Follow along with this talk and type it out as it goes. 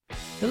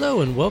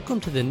Hello and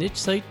welcome to the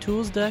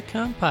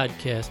NicheSiteTools.com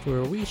podcast,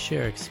 where we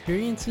share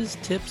experiences,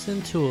 tips,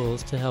 and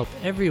tools to help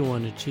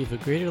everyone achieve a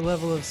greater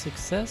level of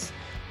success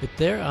with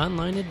their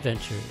online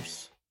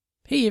adventures.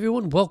 Hey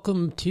everyone,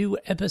 welcome to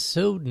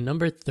episode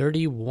number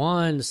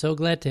 31. So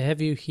glad to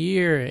have you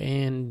here,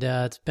 and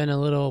it's been a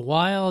little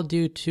while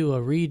due to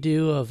a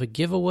redo of a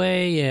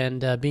giveaway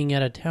and being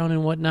out of town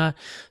and whatnot.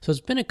 So it's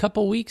been a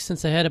couple weeks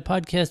since I had a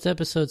podcast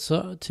episode,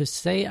 so to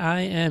say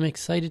I am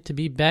excited to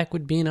be back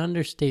would be an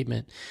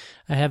understatement.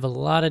 I have a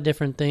lot of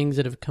different things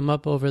that have come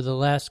up over the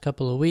last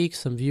couple of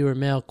weeks, some viewer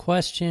mail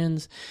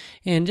questions,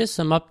 and just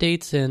some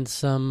updates and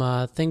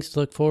some things to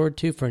look forward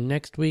to for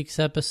next week's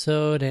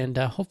episode. And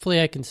hopefully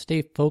I can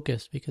stay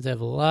focused because I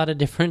have a lot of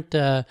different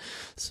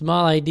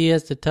small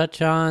ideas to touch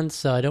on,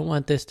 so I don't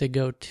want this to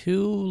go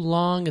too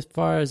long as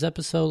far as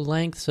episode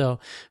length. So I'm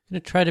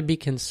going to try to be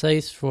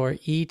concise for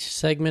each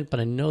segment, but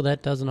I know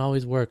that doesn't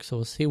always work, so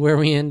we'll see where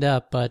we end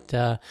up. But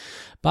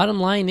bottom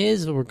line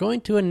is we're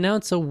going to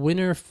announce a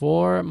winner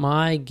for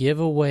my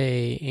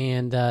giveaway,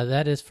 and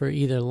that is for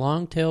either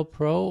Longtail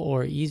Pro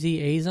or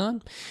Easy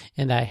Azon.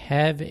 And I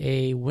have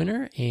a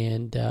winner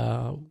and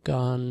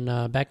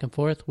gone back and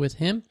forth with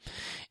him,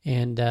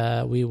 and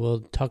we will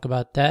talk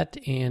about that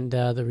and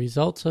the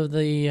results of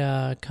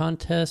the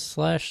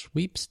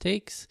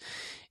contest/sweepstakes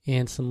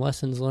and some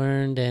lessons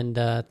learned and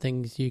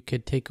things you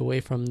could take away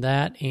from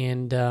that.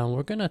 And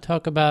we're going to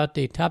talk about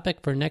a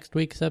topic for next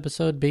week's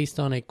episode based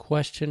on a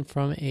question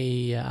from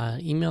a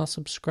email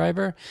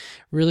subscriber.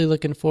 Really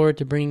looking forward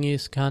to bringing you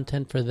some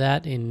content for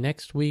that in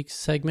next week's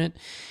segment.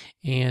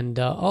 And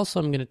also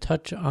I'm going to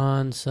touch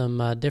on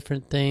some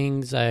different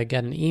things. I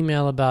got an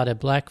email about a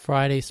Black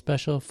Friday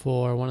special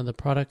for one of the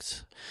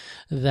products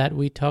that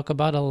we talk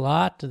about a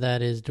lot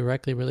that is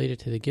directly related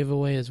to the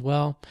giveaway as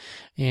well.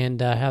 And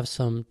have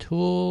some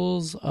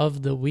tools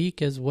of the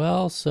week as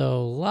well.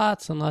 So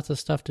lots and lots of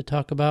stuff to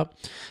talk about.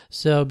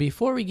 So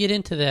before we get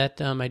into that,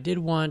 I did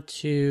want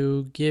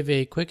to give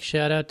a quick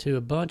shout out to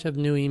a bunch of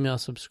new email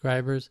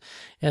subscribers.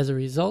 As a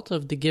result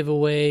of the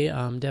giveaway,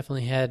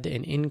 definitely had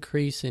an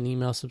increase in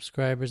email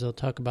subscribers. I'll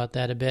talk about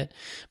that a bit.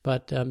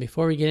 But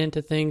before we get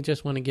into things,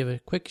 just want to give a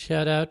quick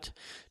shout out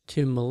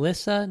to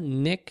Melissa,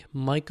 Nick,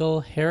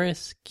 Michael,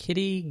 Harris,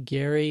 Kitty,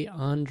 Gary,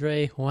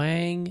 Andre,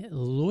 Huang,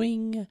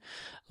 Luing,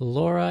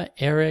 Laura,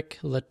 Eric,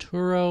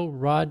 Laturo,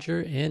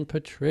 Roger, and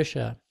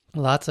Patricia.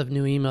 Lots of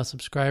new email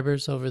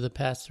subscribers over the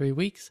past 3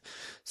 weeks.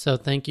 So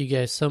thank you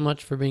guys so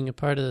much for being a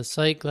part of the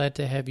site. Glad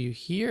to have you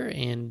here,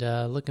 and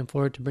looking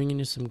forward to bringing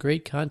you some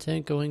great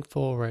content going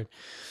forward.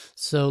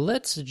 So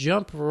let's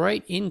jump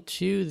right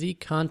into the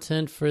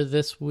content for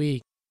this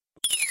week.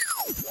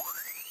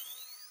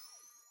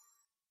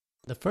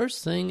 The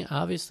first thing,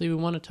 obviously, we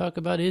want to talk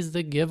about is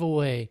the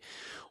giveaway.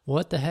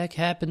 What the heck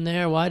happened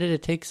there? Why did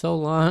it take so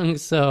long?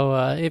 So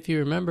if you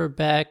remember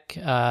back,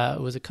 it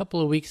was a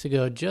couple of weeks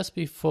ago, just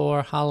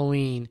before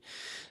Halloween,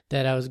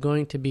 that I was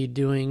going to be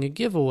doing a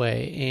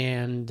giveaway.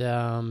 And,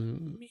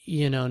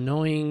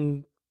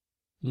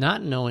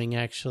 not knowing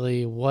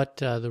actually what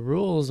the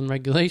rules and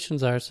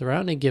regulations are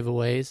surrounding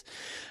giveaways,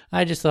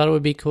 I just thought it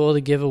would be cool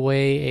to give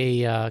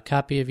away a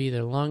copy of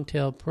either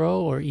Longtail Pro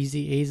or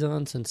Easy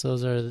Azon, since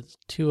those are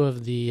two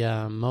of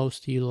the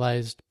most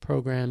utilized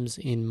programs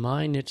in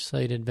my niche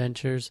site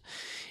adventures.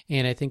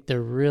 And I think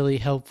they're really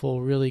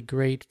helpful, really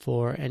great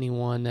for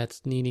anyone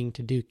that's needing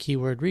to do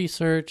keyword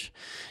research,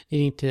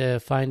 needing to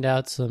find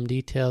out some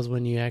details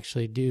when you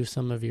actually do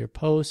some of your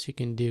posts. You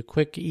can do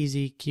quick,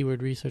 easy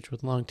keyword research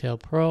with Longtail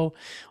Pro,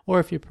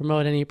 or if you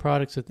promote any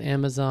products with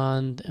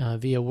Amazon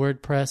via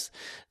WordPress,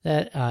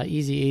 that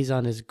Easy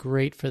Azon is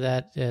great for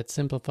that. It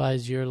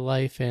simplifies your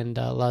life and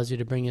allows you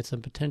to bring in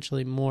some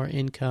potentially more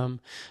income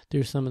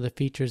through some of the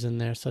features in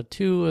there. So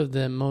two of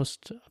the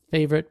most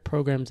favorite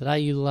programs that I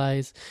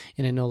utilize,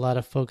 and I know a lot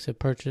of folks have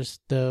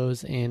purchased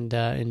those and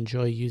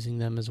enjoy using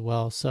them as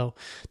well. So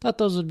I thought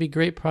those would be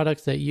great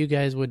products that you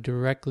guys would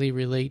directly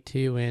relate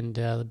to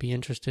and be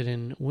interested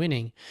in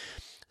winning.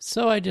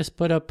 So I just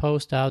put a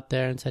post out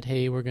there and said,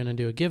 hey, we're going to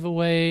do a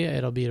giveaway.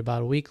 It'll be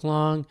about a week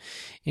long.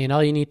 And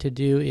all you need to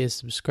do is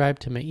subscribe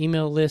to my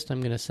email list. I'm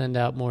going to send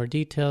out more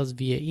details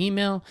via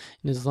email.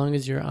 And as long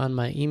as you're on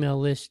my email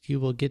list,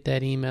 you will get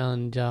that email.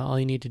 And all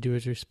you need to do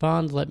is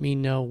respond. Let me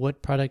know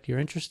what product you're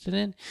interested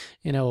in,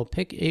 and I will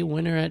pick a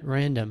winner at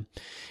random.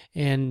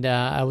 And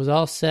I was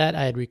all set.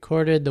 I had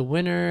recorded the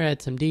winner,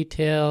 had some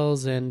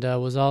details, and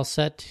was all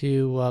set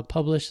to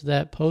publish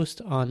that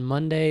post on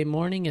Monday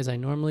morning, as I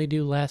normally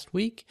do last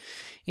week.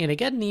 And I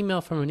got an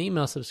email from an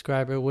email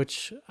subscriber,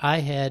 which I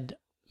had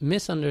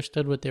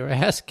misunderstood what they were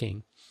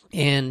asking.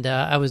 And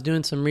I was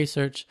doing some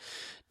research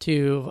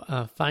to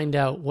find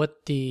out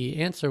what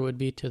the answer would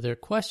be to their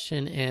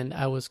question, and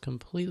I was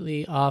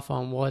completely off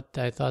on what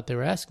I thought they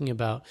were asking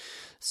about.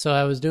 So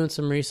I was doing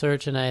some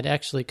research, and I had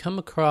actually come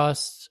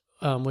across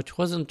which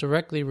wasn't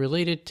directly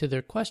related to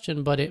their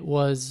question, but it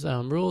was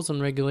rules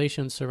and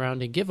regulations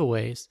surrounding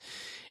giveaways.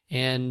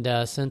 And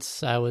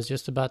since I was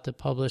just about to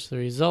publish the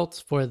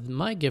results for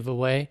my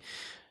giveaway,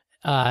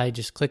 I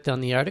just clicked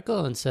on the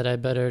article and said I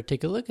better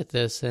take a look at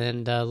this.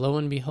 And lo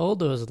and behold,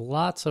 there was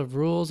lots of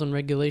rules and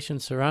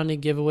regulations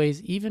surrounding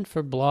giveaways, even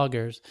for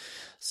bloggers.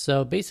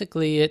 So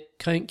basically, it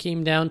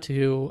came down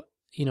to,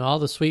 all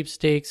the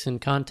sweepstakes and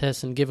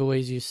contests and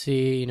giveaways you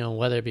see,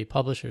 whether it be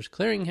Publishers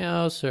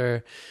Clearinghouse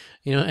or,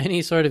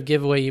 any sort of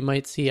giveaway you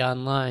might see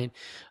online.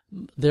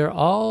 They're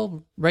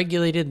all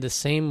regulated the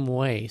same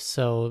way.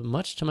 So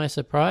much to my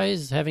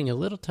surprise, having a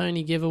little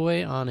tiny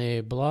giveaway on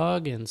a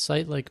blog and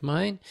site like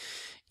mine,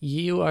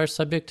 you are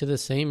subject to the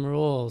same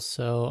rules.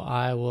 So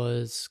I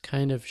was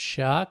kind of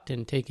shocked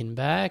and taken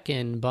back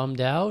and bummed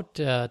out,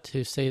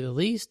 to say the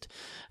least.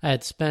 I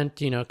had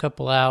spent, a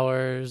couple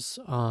hours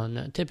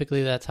on,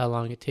 typically that's how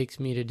long it takes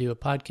me to do a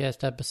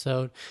podcast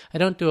episode. I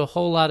don't do a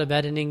whole lot of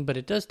editing, but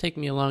it does take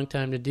me a long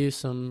time to do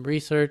some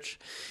research.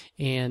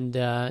 And,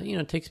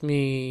 it takes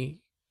me,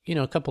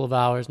 a couple of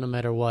hours no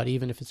matter what,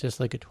 even if it's just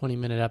like a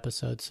 20-minute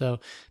episode. So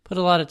put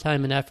a lot of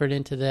time and effort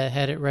into that,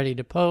 had it ready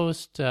to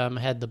post,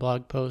 had the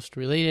blog post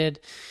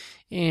related.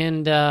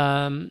 And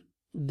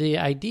the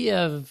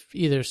idea of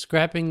either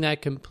scrapping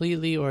that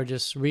completely or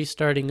just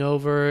restarting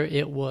over,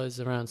 it was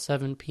around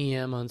 7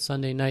 p.m. on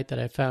Sunday night that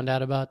I found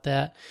out about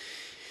that.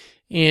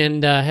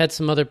 And had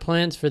some other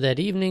plans for that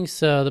evening.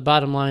 So the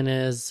bottom line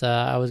is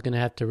I was going to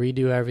have to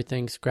redo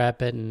everything,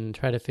 scrap it, and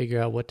try to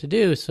figure out what to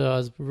do. So I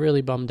was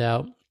really bummed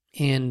out.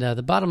 And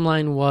the bottom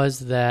line was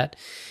that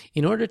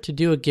in order to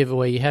do a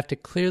giveaway, you have to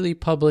clearly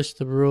publish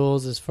the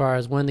rules as far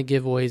as when the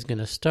giveaway is going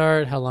to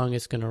start, how long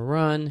it's going to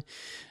run.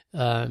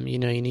 You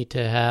need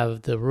to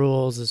have the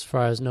rules as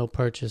far as no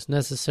purchase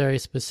necessary,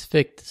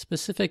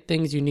 specific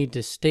things you need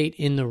to state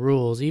in the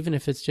rules, even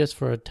if it's just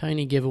for a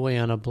tiny giveaway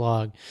on a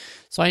blog.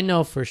 So I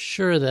know for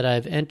sure that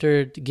I've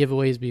entered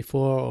giveaways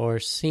before or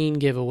seen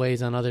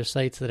giveaways on other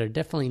sites that are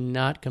definitely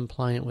not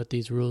compliant with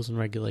these rules and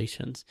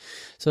regulations.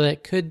 So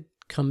that could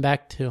come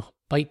back to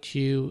bite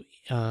you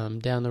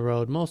down the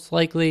road. Most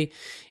likely,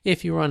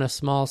 if you run a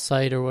small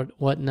site or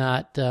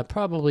whatnot,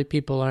 probably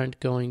people aren't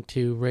going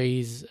to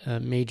raise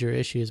major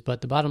issues.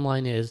 But the bottom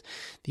line is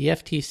the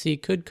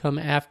FTC could come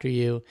after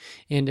you,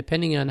 and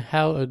depending on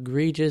how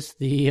egregious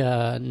the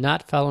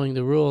not following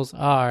the rules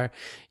are,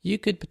 you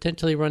could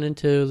potentially run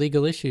into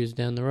legal issues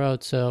down the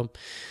road. So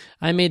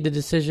I made the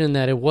decision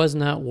that it was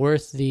not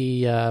worth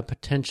the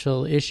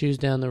potential issues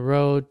down the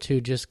road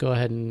to just go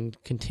ahead and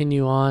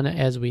continue on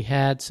as we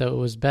had. So it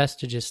was best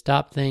to just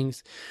stop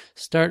things,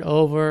 start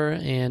over,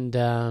 and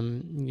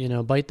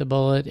bite the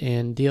bullet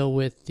and deal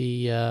with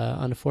the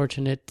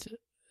unfortunate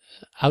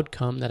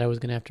outcome that I was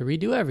going to have to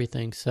redo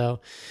everything. So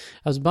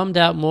I was bummed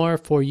out more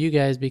for you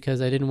guys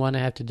because I didn't want to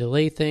have to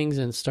delay things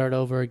and start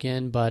over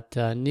again, but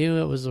knew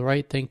it was the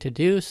right thing to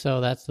do.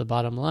 So that's the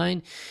bottom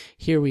line.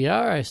 Here we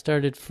are. I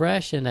started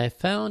fresh and I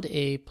found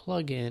a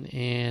plugin.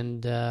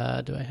 And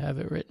do I have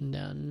it written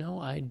down?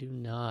 No, I do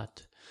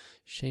not.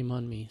 Shame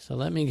on me. So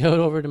let me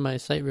go over to my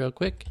site real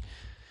quick.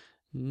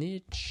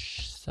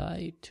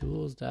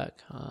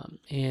 nichesitetools.com,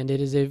 and it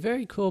is a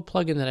very cool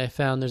plugin that I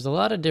found. There's a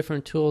lot of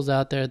different tools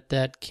out there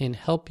that can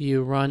help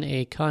you run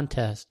a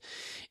contest,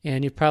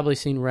 and you've probably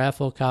seen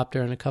Rafflecopter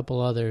and a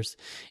couple others,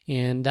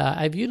 and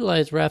I've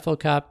utilized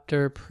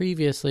Rafflecopter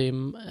previously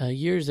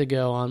years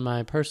ago on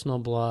my personal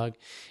blog,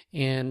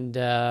 and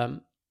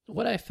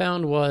what I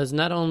found was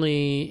not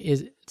only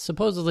is it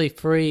supposedly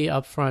free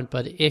up front,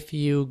 but if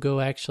you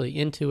go actually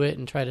into it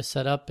and try to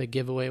set up a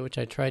giveaway, which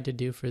I tried to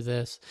do for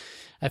this,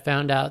 I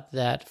found out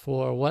that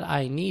for what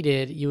I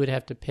needed, you would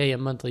have to pay a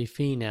monthly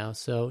fee now.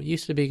 So it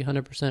used to be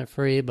 100%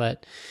 free,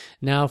 but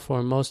now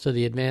for most of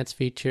the advanced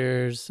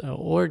features,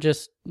 or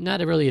just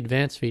not really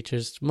advanced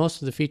features,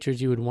 most of the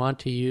features you would want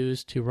to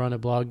use to run a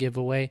blog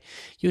giveaway,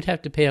 you'd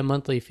have to pay a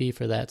monthly fee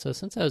for that. So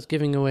since I was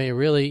giving away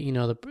really,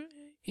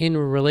 in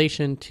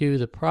relation to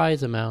the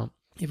prize amount,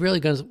 it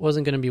really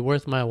wasn't going to be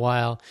worth my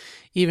while,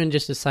 even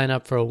just to sign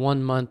up for a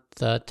 1 month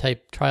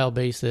type trial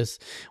basis.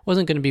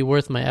 Wasn't going to be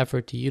worth my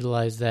effort to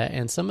utilize that.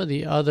 And some of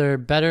the other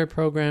better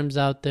programs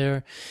out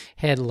there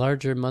had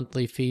larger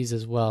monthly fees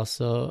as well.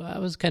 So I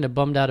was kind of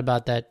bummed out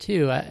about that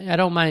too. I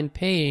don't mind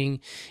paying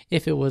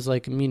if it was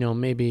like,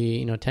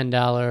 maybe,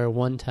 $10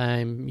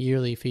 one-time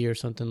yearly fee or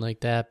something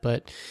like that.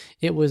 But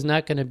it was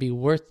not going to be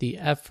worth the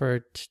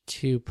effort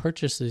to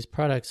purchase these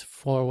products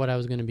for what I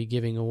was going to be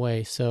giving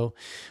away. So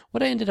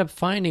what I ended up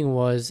finding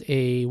was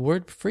a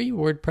free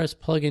WordPress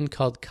plugin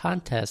called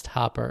Contest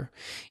Hopper,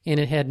 and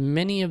it had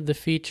many of the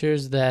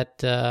features that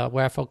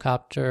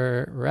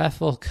Rafflecopter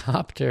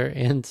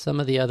and some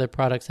of the other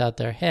products out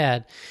there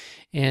had.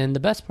 And the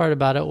best part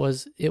about it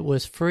was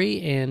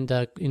free and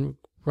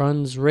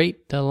runs right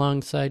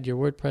alongside your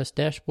WordPress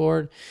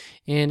dashboard,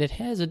 and it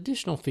has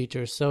additional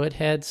features. So it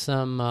had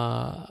some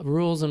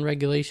rules and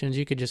regulations.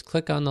 You could just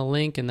click on the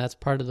link, and that's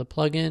part of the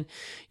plugin.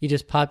 You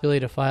just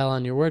populate a file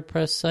on your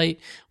WordPress site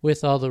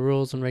with all the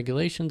rules and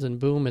regulations, and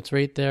boom, it's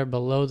right there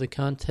below the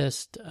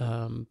contest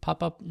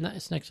pop-up.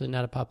 It's actually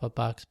not a pop-up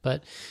box,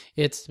 but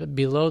it's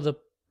below the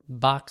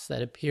box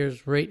that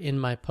appears right in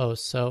my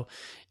post. So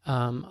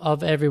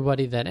of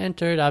everybody that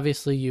entered,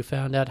 obviously you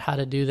found out how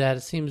to do that.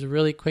 It seems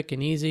really quick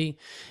and easy,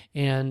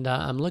 and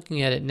I'm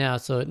looking at it now.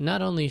 So it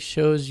not only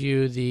shows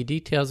you the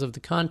details of the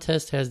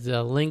contest, has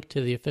the link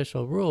to the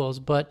official rules,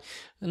 but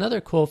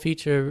another cool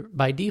feature,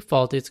 by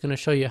default, it's going to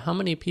show you how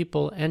many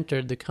people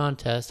entered the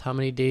contest, how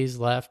many days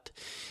left,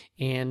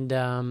 and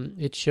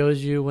it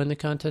shows you when the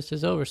contest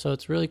is over. So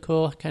it's really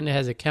cool. It kind of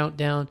has a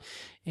countdown.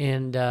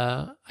 And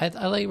I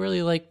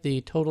really like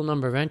the total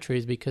number of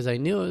entries, because I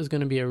knew it was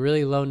going to be a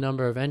really low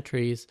number of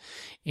entries.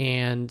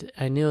 And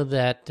I knew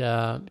that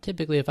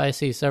typically if I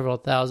see several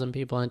thousand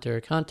people enter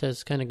a contest,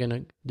 it's kind of going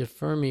to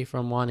defer me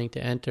from wanting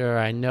to enter.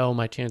 I know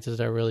my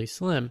chances are really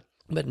slim.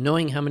 But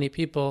knowing how many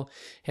people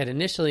had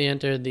initially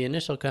entered the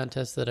initial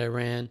contest that I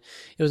ran,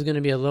 it was going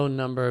to be a low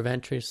number of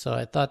entries. So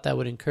I thought that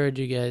would encourage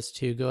you guys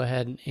to go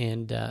ahead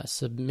and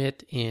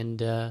submit and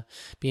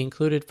be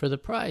included for the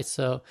prize.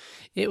 So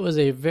it was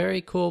a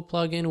very cool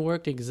plugin,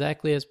 worked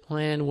exactly as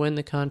planned. When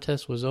the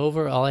contest was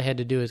over, all I had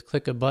to do is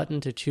click a button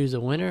to choose a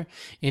winner,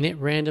 and it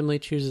randomly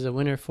chooses a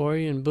winner for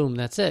you, and boom,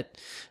 that's it.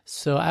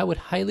 So I would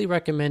highly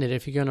recommend it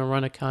if you're going to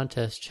run a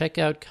contest. Check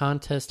out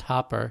Contest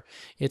Hopper.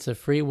 It's a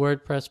free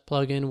WordPress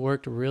plugin,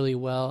 worked really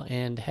well,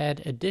 and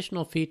had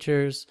additional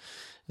features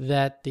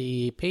that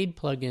the paid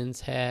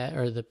plugins had,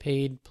 or the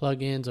paid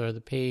plugins or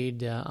the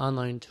paid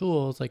online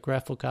tools like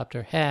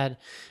Rafflecopter had,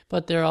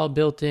 but they're all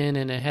built in,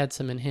 and it had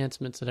some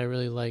enhancements that I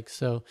really like.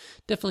 So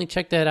definitely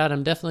check that out.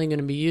 I'm definitely going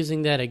to be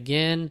using that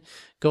again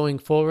going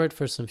forward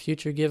for some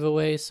future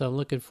giveaways, so I'm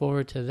looking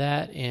forward to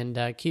that,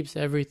 and keeps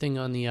everything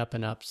on the up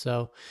and up.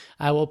 So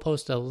I will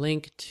post a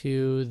link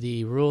to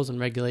the rules and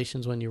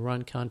regulations when you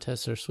run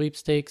contests or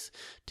sweepstakes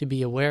to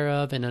be aware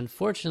of. And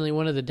unfortunately,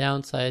 one of the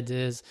downsides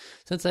is,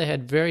 since I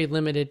had very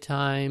limited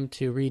time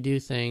to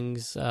redo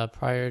things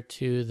prior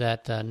to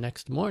that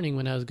next morning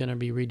when I was going to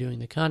be redoing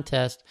the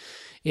contest,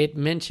 it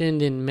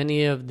mentioned in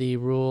many of the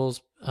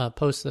rules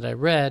posts that I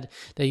read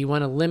that you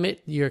want to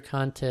limit your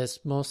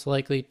contest most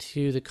likely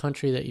to the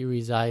country that you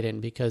reside in,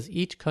 because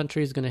each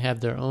country is going to have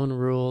their own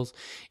rules.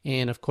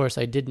 And of course,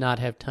 I did not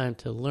have time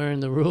to learn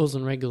the rules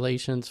and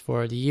regulations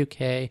for the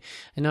UK. I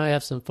know I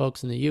have some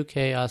folks in the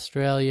UK,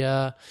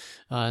 Australia,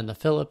 and the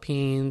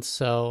Philippines,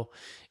 so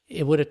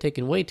it would have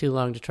taken way too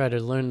long to try to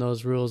learn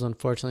those rules,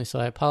 unfortunately. So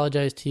I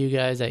apologize to you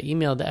guys. I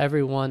emailed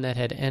everyone that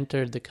had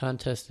entered the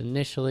contest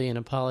initially and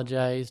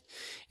apologized.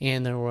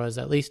 And there was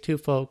at least 2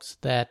 folks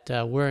that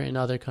were in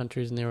other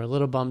countries, and they were a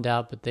little bummed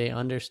out, but they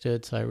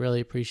understood. So I really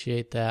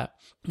appreciate that.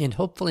 And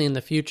hopefully in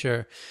the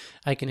future,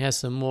 I can have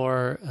some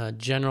more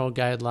general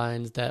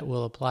guidelines that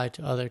will apply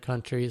to other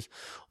countries,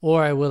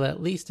 or I will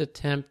at least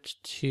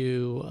attempt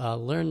to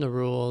learn the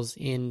rules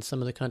in some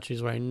of the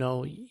countries where I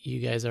know you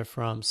guys are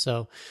from.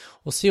 So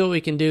we'll see what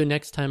we can do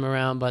next time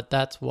around, but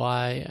that's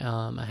why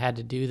I had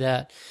to do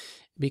that,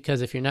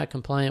 because if you're not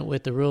compliant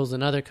with the rules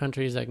in other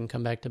countries, that can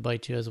come back to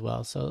bite you as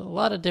well. So a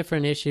lot of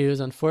different issues.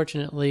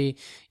 Unfortunately,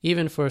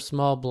 even for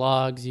small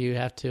blogs, you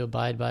have to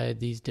abide by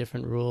these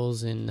different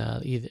rules, in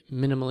either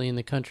minimally in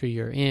the country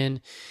you're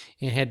in,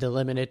 and had to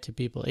limit it to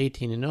people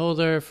 18 and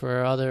older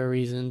for other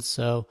reasons.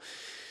 So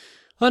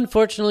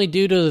unfortunately,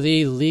 due to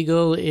the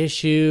legal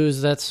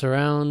issues that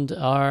surround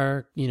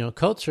our,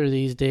 culture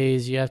these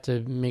days, you have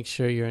to make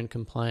sure you're in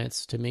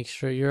compliance to make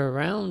sure you're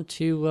around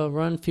to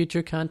run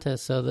future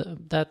contests. So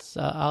that's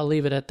I'll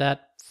leave it at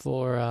that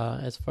for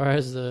as far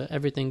as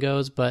everything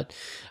goes. But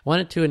I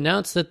wanted to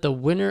announce that the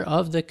winner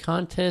of the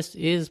contest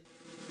is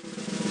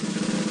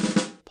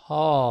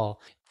Paul.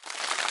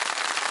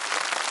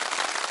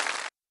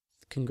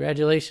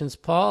 Congratulations,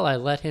 Paul. I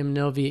let him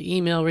know via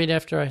email right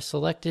after I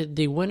selected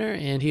the winner,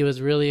 and he was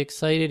really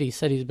excited. He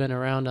said he's been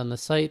around on the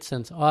site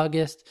since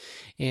August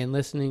and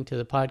listening to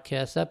the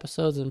podcast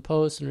episodes and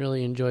posts, and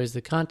really enjoys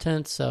the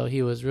content. So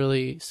he was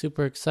really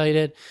super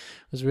excited.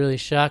 Was really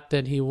shocked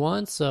that he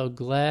won. So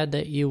glad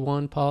that you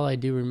won, Paul. I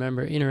do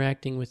remember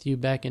interacting with you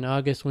back in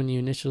August when you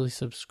initially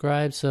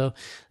subscribed. So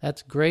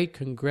that's great.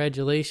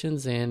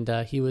 Congratulations. And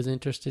he was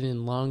interested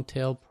in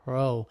Longtail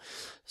Pro.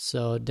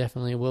 So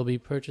definitely will be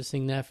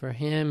purchasing that for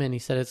him. And he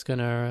said it's going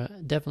to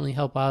definitely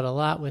help out a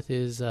lot with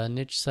his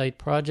niche site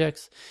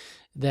projects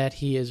that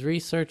he is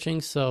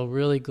researching. So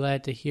really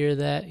glad to hear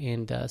that,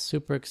 and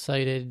super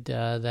excited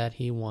that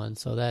he won.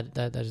 So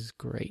that is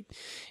great.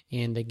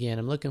 And again,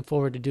 I'm looking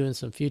forward to doing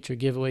some future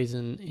giveaways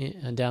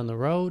in down the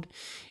road.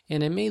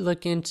 And I may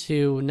look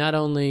into not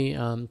only,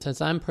 since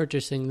I'm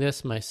purchasing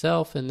this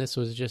myself, and this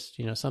was just,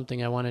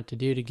 something I wanted to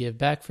do to give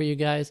back for you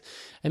guys,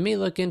 I may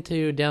look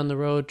into down the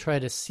road, try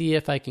to see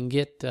if I can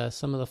get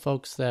some of the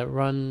folks that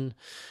run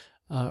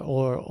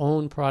or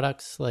own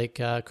products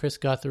like Chris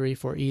Guthrie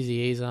for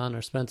EasyAzon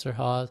or Spencer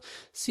Hawes,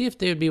 see if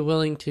they would be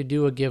willing to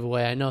do a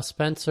giveaway. I know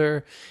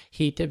Spencer,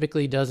 he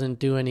typically doesn't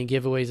do any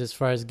giveaways as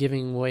far as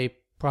giving away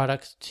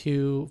products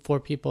for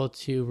people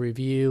to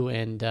review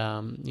and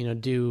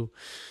do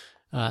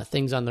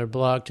things on their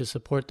blog to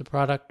support the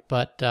product.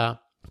 But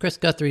Chris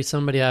Guthrie is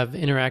somebody I've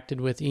interacted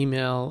with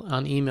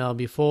on email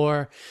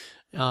before.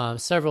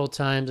 several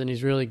times, and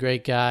he's a really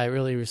great guy,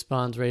 really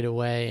responds right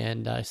away,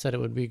 and I said it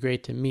would be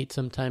great to meet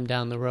sometime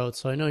down the road.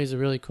 So I know he's a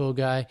really cool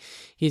guy.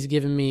 He's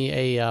given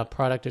me a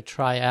product to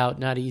try out,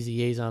 not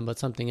EasyAzon, but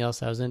something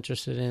else I was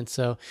interested in.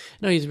 So I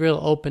know he's real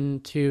open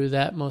to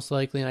that most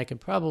likely, and I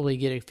could probably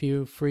get a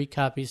few free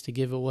copies to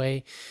give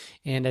away,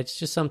 and it's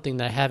just something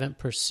that I haven't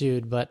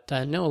pursued. But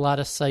I know a lot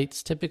of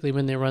sites, typically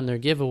when they run their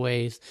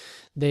giveaways,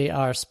 they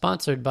are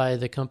sponsored by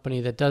the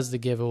company that does the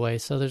giveaway.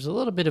 So there's a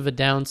little bit of a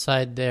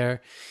downside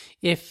there.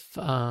 If,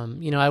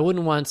 I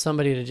wouldn't want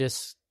somebody to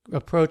just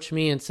approach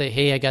me and say,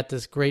 hey, I got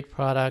this great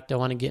product. I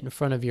want to get in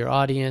front of your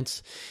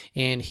audience,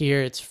 and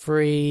here it's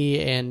free,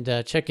 and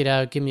check it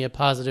out. Give me a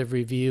positive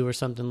review or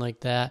something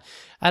like that.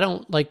 I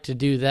don't like to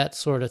do that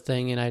sort of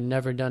thing, and I've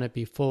never done it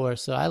before.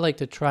 So I like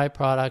to try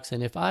products,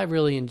 and if I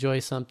really enjoy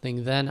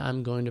something, then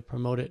I'm going to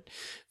promote it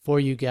for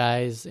you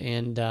guys,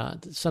 and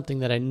something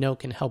that I know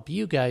can help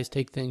you guys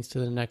take things to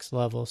the next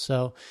level.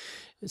 So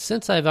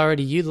since I've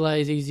already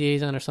utilized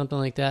EasyAzon or something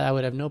like that, I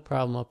would have no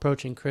problem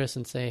approaching Chris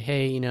and say,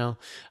 hey, I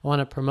want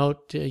to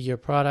promote your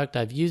product.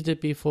 I've used it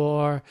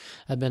before.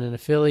 I've been an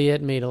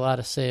affiliate, made a lot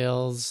of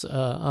sales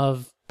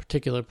of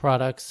particular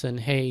products, and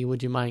hey,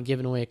 would you mind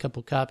giving away a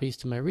couple copies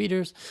to my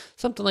readers?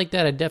 Something like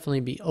that I'd definitely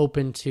be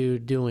open to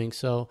doing.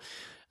 So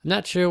I'm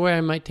not sure where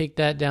I might take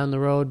that down the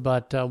road,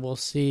 but we'll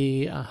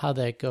see how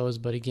that goes.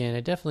 But again,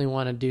 I definitely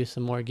want to do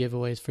some more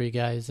giveaways for you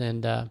guys,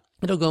 and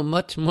it'll go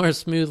much more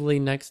smoothly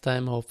next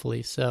time,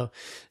 hopefully. So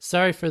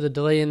sorry for the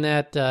delay in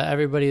that.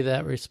 Everybody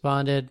that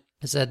responded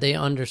said they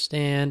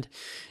understand.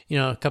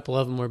 A couple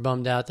of them were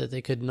bummed out that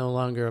they could no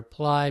longer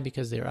apply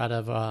because they were out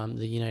of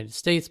the United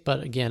States.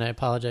 But again, I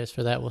apologize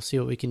for that. We'll see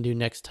what we can do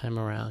next time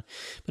around.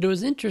 But it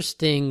was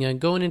interesting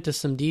going into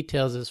some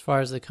details as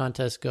far as the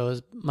contest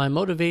goes. My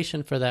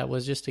motivation for that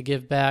was just to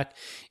give back.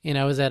 And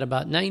I was at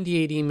about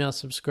 98 email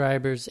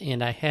subscribers,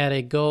 and I had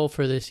a goal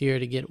for this year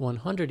to get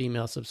 100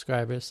 email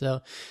subscribers.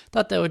 So I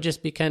thought that would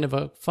just be kind of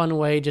a fun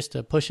way just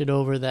to push it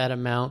over that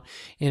amount.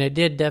 And I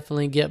did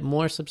definitely get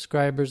more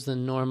subscribers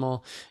than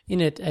normal.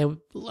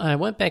 I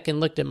went back and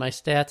looked at my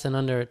stats, and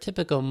under a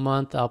typical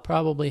month, I'll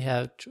probably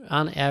have,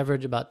 on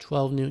average, about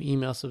 12 new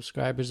email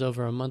subscribers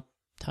over a month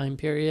time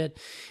period.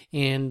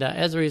 And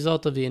as a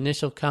result of the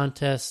initial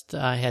contest,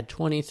 I had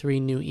 23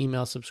 new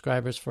email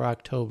subscribers for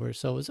October.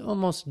 So it was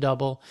almost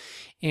double.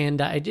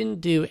 And I didn't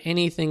do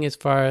anything as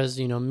far as,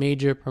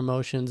 major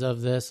promotions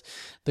of this.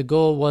 The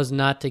goal was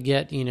not to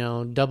get,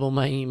 double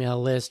my email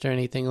list or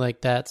anything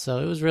like that. So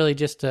it was really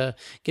just to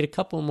get a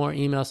couple more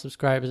email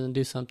subscribers and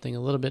do something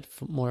a little bit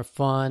more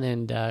fun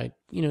and,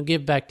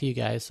 give back to you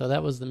guys. So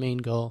that was the main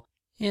goal.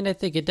 And I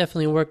think it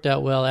definitely worked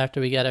out well after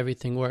we got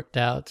everything worked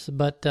out.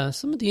 But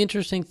some of the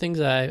interesting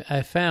things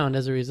I found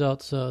as a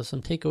result, so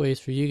some takeaways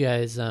for you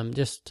guys,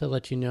 just to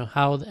let you know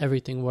how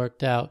everything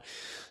worked out.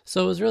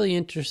 So it was really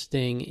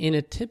interesting. In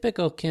a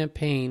typical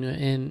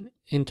campaign,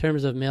 in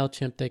terms of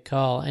MailChimp, they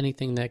call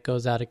anything that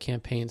goes out a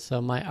campaign. So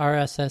my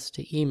RSS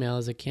to email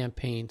is a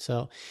campaign.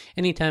 So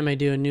anytime I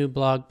do a new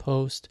blog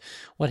post,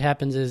 what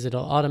happens is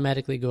it'll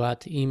automatically go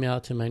out to email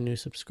to my new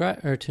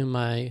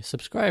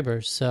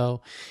subscribers.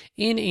 So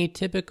in a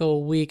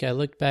typical week, I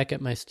looked back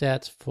at my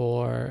stats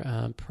for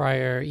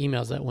prior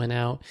emails that went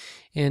out,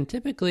 and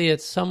typically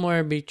it's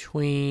somewhere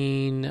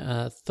between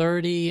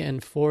 30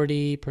 and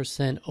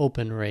 40%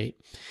 open rate.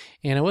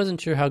 And I wasn't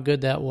sure how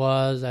good that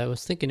was. I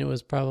was thinking it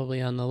was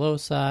probably on the low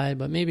side,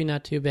 but maybe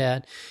not too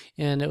bad.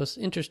 And it was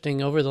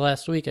interesting. Over the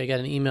last week, I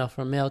got an email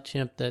from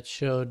MailChimp that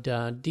showed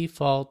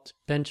default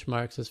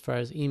benchmarks as far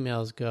as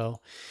emails go.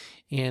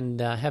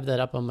 And I have that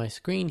up on my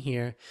screen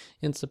here.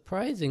 And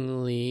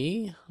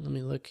surprisingly, let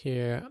me look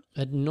here.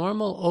 A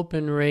normal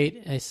open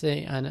rate, I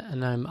say, and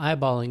I'm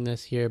eyeballing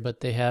this here,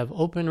 but they have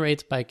open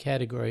rates by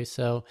category.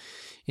 So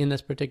in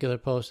this particular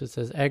post, it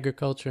says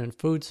agriculture and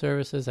food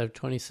services have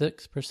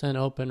 26%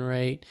 open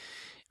rate.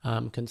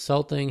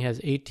 Consulting has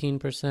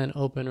 18%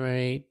 open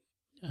rate.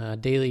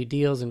 Daily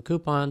deals and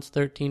coupons,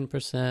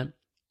 13%.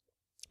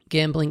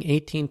 Gambling,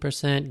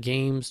 18%.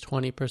 Games,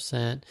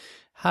 20%.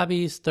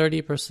 Hobbies,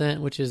 30%,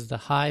 which is the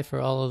high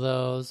for all of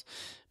those.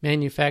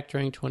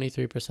 Manufacturing,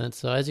 23%.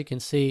 So as you can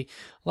see,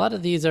 a lot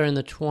of these are in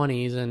the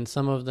 20s and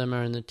some of them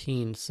are in the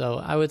teens. So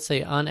I would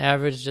say on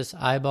average, just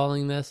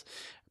eyeballing this,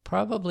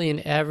 probably an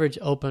average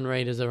open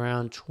rate is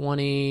around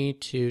 20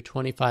 to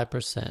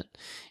 25%.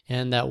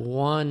 And that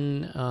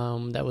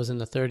one that was in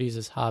the 30s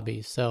is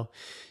hobbies. So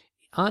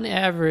on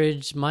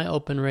average, my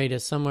open rate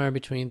is somewhere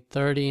between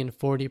 30 and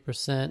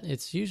 40%.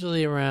 It's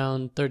usually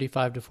around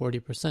 35 to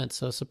 40%.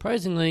 So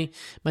surprisingly,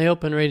 my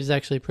open rate is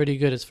actually pretty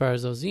good as far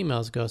as those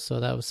emails go. So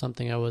that was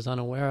something I was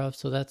unaware of.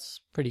 So that's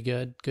pretty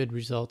good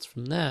results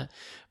from that.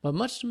 But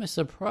much to my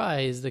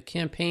surprise, the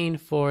campaign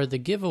for the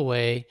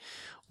giveaway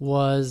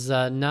was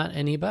not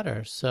any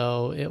better.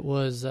 So it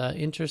was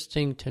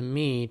interesting to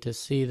me to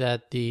see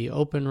that the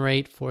open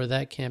rate for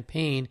that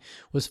campaign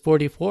was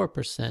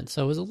 44%.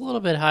 So it was a little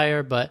bit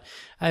higher, but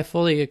I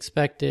fully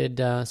expected,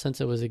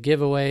 since it was a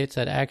giveaway, it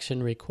said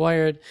action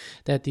required,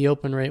 that the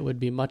open rate would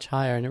be much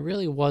higher, and it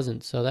really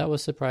wasn't. So that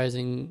was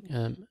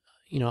surprising.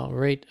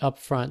 right up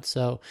front.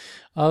 So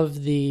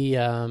of the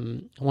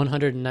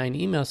 109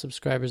 email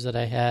subscribers that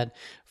I had,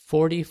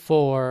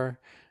 44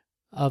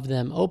 of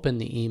them opened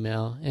the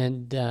email.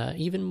 And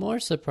even more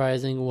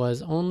surprising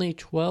was only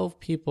 12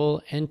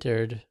 people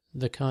entered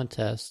the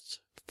contest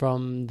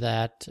from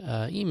that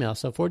email.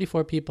 So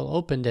 44 people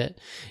opened it,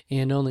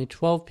 and only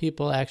 12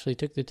 people actually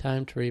took the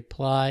time to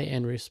reply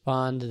and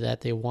respond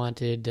that they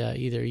wanted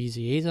either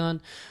Easy Azon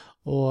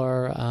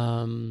or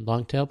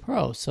Longtail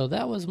Pro. So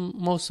that was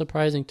most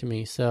surprising to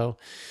me. So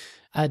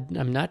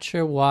I'm not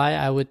sure why.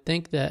 I would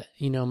think that,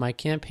 my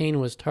campaign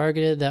was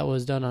targeted. That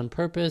was done on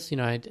purpose.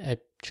 I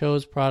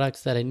chose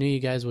products that I knew you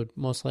guys would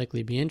most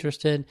likely be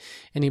interested.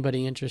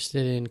 Anybody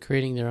interested in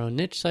creating their own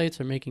niche sites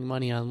or making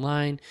money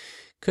online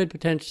could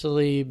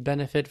potentially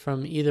benefit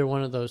from either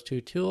one of those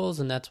two tools,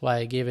 and that's why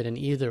I gave it an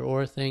either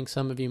or thing.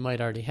 Some of you might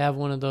already have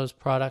one of those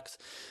products,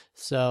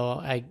 so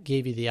I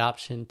gave you the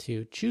option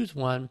to choose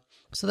one.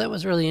 So that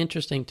was really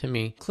interesting to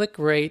me. Click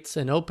rates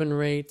and open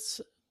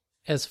rates,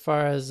 as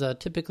far as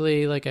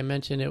typically, like I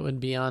mentioned, it would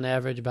be on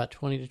average about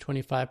 20 to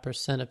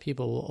 25% of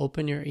people will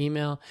open your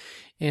email.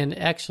 And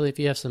actually, if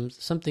you have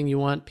something you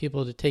want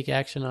people to take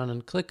action on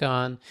and click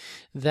on,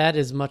 that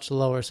is much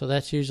lower. So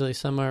that's usually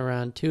somewhere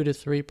around 2 to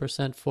 3%,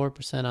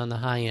 4% on the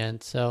high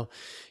end. So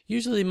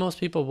usually most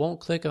people won't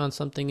click on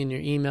something in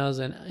your emails.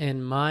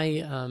 And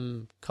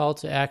my call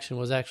to action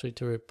was actually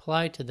to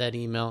reply to that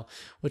email,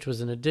 which was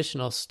an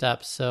additional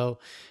step. So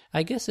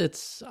I guess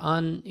it's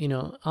on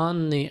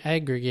the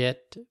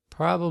aggregate,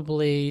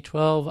 probably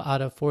 12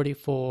 out of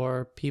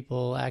 44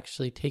 people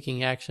actually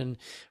taking action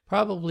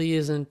probably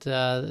isn't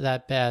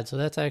that bad. So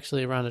that's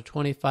actually around a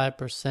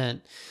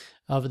 25%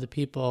 of the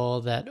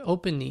people that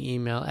opened the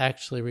email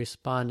actually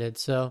responded.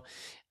 So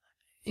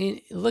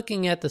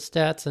looking at the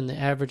stats and the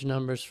average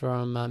numbers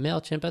from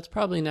MailChimp, that's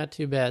probably not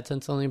too bad,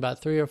 since only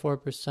about 3 or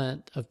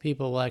 4% of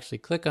people will actually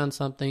click on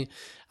something.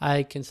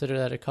 I consider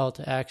that a call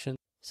to action.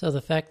 So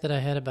the fact that I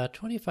had about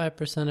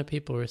 25% of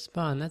people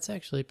respond, that's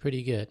actually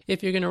pretty good.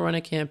 If you're going to run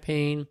a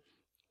campaign,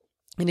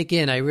 and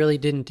again, I really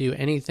didn't do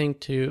anything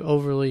to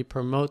overly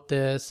promote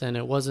this, and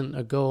it wasn't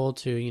a goal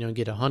to,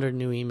 get 100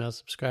 new email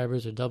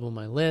subscribers or double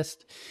my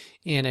list.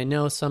 And I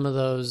know some of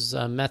those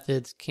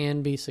methods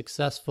can be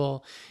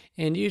successful.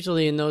 And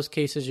usually in those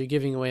cases, you're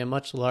giving away a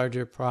much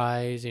larger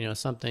prize,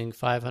 something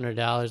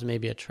 $500,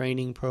 maybe a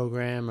training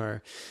program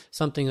or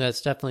something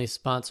that's definitely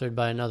sponsored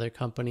by another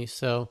company.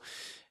 So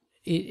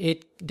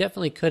it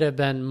definitely could have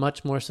been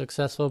much more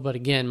successful, but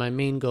again, my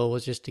main goal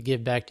was just to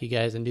give back to you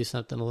guys and do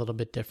something a little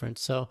bit different.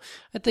 So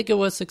I think it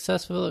was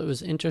successful. It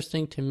was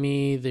interesting to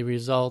me, the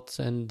results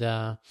and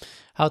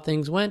how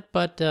things went,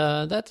 but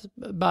that's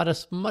about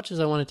as much as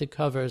I wanted to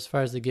cover as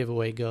far as the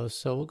giveaway goes.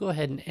 So we'll go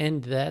ahead and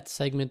end that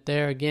segment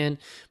there. Again,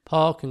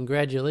 Paul,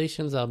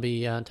 congratulations. I'll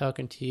be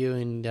talking to you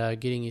and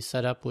getting you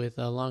set up with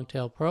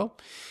Longtail Pro.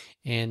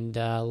 And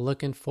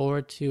looking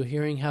forward to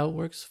hearing how it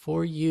works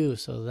for you.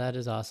 So that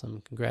is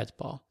awesome. Congrats,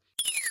 Paul.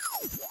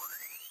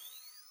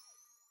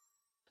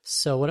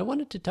 So what I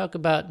wanted to talk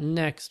about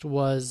next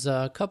was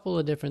a couple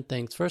of different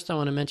things. First, I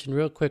want to mention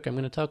real quick, I'm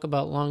going to talk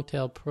about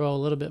Longtail Pro a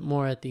little bit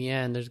more at the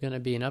end. There's going to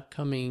be an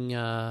upcoming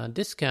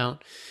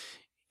discount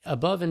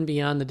above and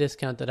beyond the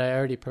discount that I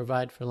already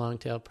provide for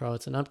Longtail Pro.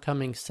 It's an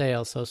upcoming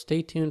sale, so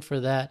stay tuned for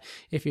that.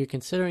 If you're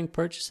considering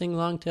purchasing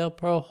Longtail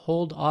Pro,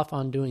 hold off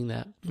on doing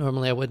that.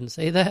 Normally I wouldn't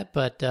say that,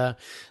 but there's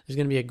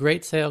going to be a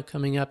great sale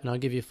coming up, and I'll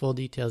give you full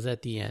details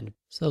at the end.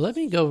 So let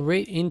me go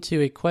right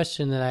into a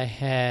question that I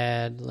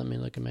had. Let me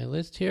look at my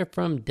list here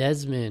from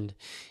Desmond.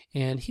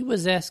 And he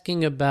was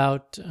asking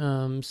about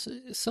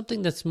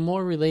something that's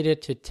more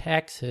related to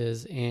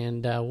taxes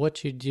and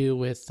what you do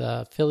with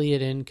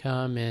affiliate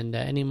income and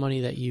any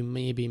money that you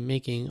may be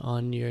making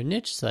on your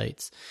niche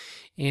sites.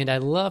 And I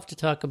love to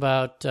talk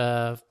about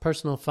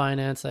personal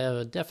finance.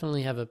 I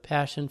definitely have a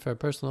passion for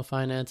personal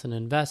finance and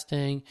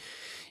investing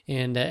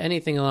and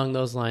anything along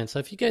those lines. So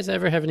if you guys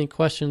ever have any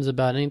questions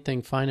about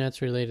anything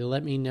finance related,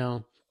 let me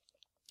know.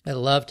 I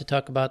love to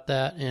talk about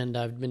that, and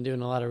I've been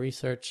doing a lot of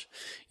research,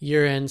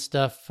 year-end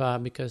stuff,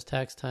 because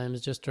tax time is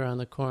just around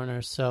the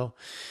corner. So,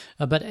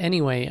 but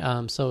anyway,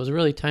 so it was a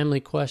really timely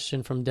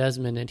question from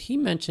Desmond, and he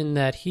mentioned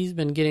that he's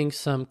been getting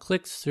some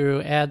clicks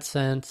through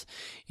AdSense,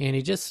 and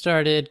he just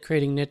started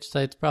creating niche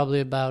sites probably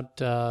about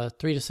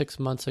 3 to 6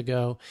 months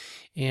ago,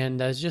 and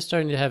is just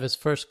starting to have his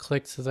first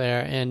clicks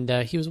there. And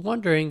he was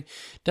wondering,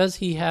 does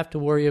he have to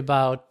worry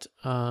about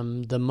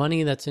the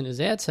money that's in his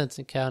AdSense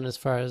account as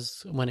far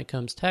as when it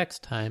comes tax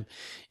time?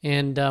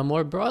 And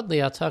more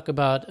broadly, I'll talk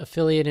about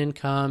affiliate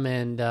income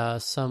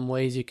and some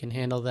ways you can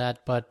handle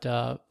that. But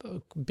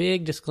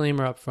big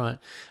disclaimer up front,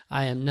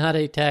 I am not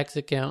a tax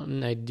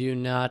accountant. I do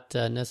not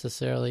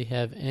necessarily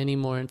have any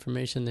more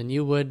information than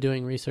you would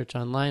doing research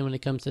online when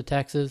it comes to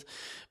taxes.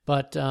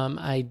 But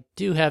I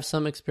do have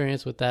some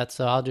experience with that,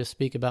 so I'll just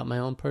speak about my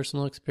own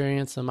personal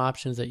experience, some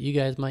options that you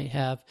guys might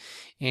have,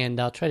 and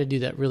I'll try to do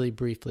that really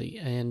briefly.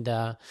 And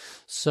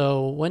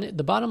so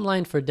the bottom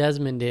line for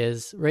Desmond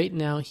is right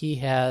now he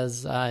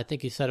has, I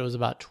think he said it was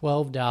about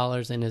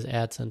 $12 in his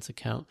AdSense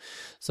account.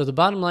 So the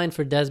bottom line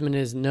for Desmond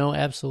is no,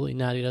 absolutely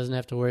not. He doesn't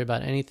have to worry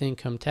about anything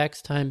come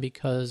tax time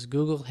because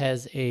Google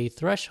has a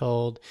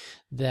threshold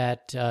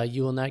that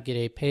you will not get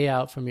a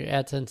payout from your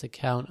AdSense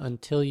account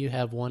until you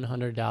have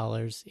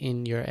 $100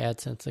 in your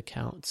AdSense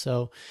account.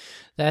 So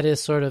that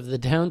is sort of the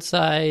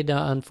downside.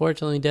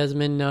 Unfortunately,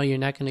 Desmond, no, you're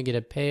not going to get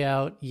a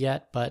payout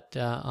yet, but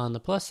on the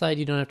plus side,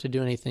 you don't have to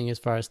do anything as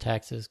far as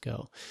taxes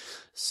go.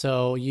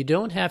 So you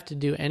don't have to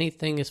do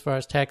anything as far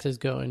as taxes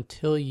go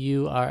until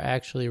you are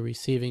actually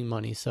receiving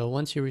money. So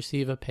once you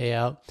receive a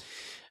payout,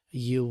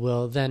 you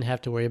will then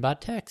have to worry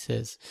about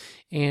taxes.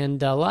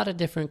 And a lot of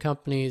different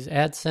companies,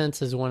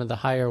 AdSense is one of the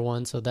higher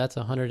ones, so that's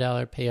a $100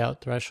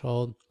 payout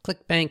threshold.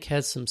 ClickBank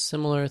has some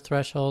similar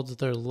thresholds.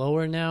 They're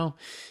lower now,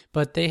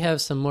 but they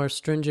have some more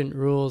stringent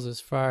rules as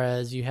far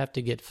as you have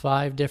to get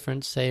 5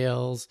 different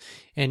sales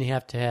and you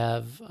have to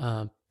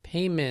have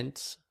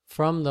payments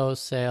from those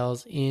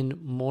sales in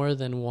more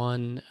than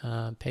one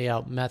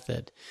payout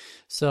method.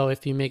 So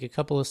if you make a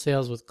couple of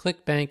sales with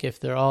ClickBank, if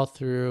they're all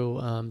through,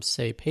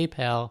 say,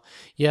 PayPal,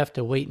 you have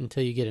to wait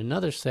until you get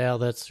another sale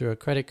that's through a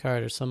credit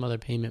card or some other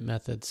payment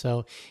method.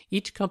 So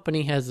each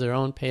company has their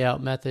own payout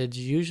methods,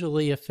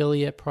 usually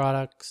affiliate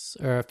products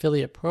or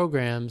affiliate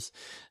programs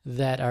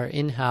that are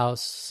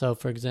in-house. So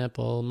for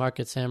example,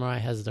 Market Samurai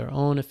has their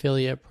own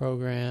affiliate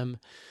program.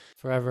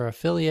 Forever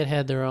Affiliate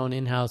had their own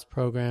in-house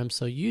program.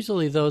 So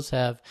usually those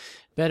have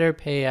better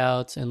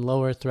payouts and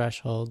lower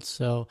thresholds.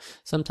 So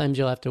sometimes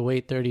you'll have to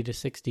wait 30 to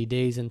 60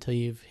 days until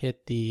you've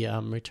hit the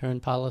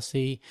return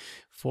policy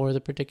for the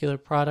particular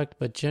product.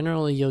 But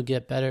generally you'll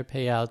get better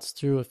payouts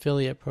through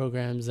affiliate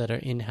programs that are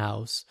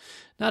in-house.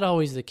 Not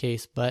always the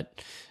case,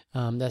 but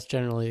that's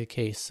generally the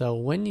case. So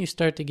when you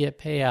start to get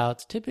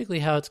payouts, typically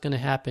how it's going to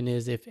happen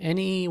is if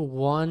any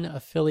one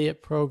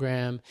affiliate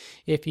program,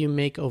 if you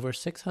make over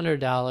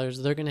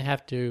 $600, they're going to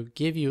have to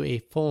give you a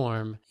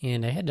form.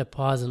 And I had to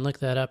pause and look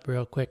that up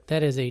real quick.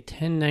 That is a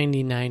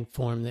 1099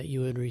 form that you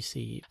would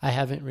receive. I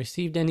haven't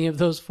received any of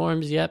those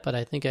forms yet, but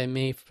I think I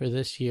may for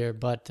this year.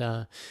 But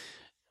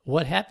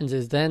what happens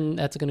is then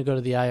that's going to go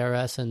to the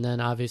IRS, and then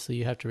obviously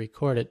you have to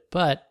record it.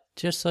 But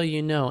just so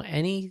you know,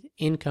 any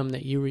income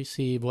that you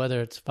receive,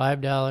 whether it's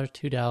 $5,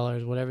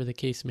 $2, whatever the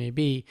case may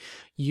be,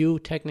 you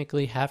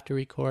technically have to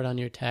record on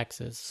your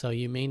taxes. So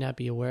you may not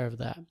be aware of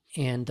that.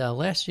 And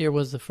last year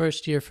was the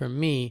first year for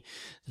me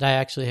that I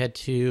actually had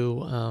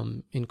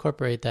to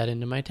incorporate that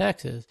into my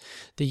taxes.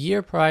 The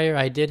year prior,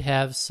 I did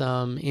have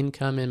some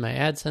income in my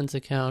AdSense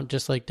account,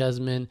 just like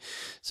Desmond.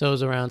 So it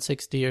was around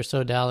 $60 or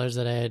so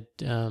that I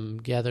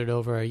had gathered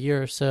over a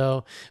year or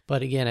so.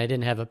 But again, I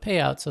didn't have a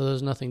payout, so there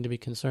was nothing to be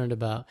concerned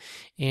about.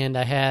 And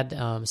I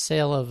had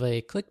sale of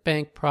a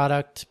ClickBank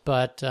product,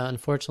 but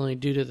unfortunately,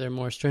 due to their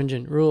more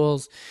stringent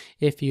rules,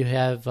 if you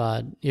have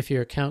if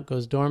your account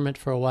goes dormant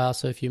for a while,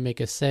 so if you make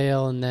a sale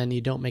and then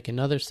you don't make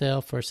another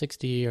sale for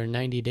 60 or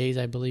 90 days,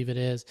 I believe it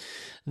is,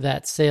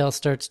 that sale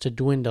starts to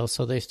dwindle.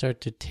 So they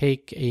start to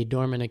take a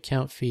dormant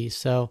account fee.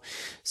 So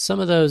some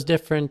of those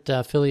different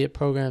affiliate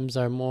programs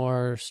are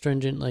more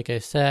stringent, like I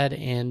said,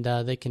 and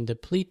they can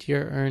deplete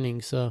your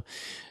earnings. So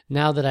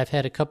now that I've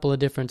had a couple of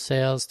different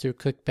sales through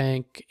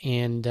ClickBank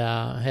and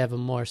have a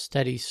more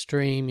steady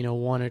stream,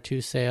 1 or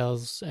 2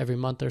 sales every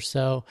month or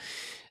so,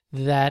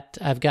 that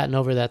I've gotten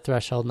over that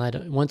threshold.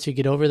 And once you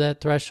get over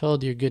that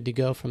threshold, you're good to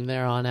go from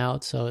there on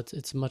out. So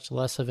it's much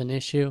less of an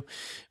issue,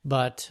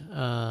 but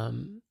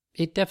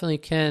it definitely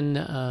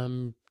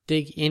can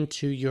dig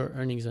into your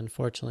earnings,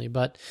 unfortunately.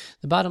 But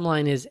the bottom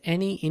line is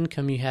any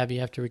income you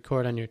have to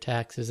record on your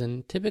taxes.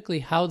 And typically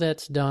how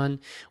that's done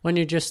when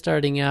you're just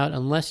starting out,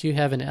 unless you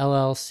have an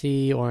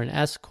LLC or an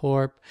S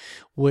Corp,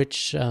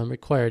 which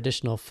require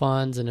additional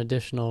funds and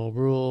additional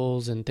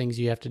rules and things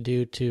you have to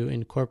do to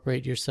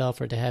incorporate yourself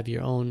or to have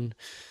your own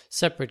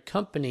separate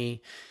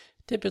company.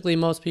 Typically,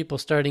 most people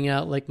starting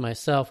out like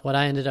myself, what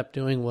I ended up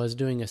doing was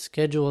doing a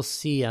Schedule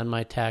C on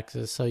my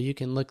taxes. So you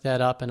can look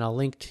that up, and I'll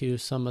link to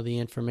some of the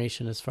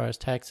information as far as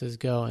taxes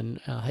go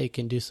and how you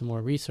can do some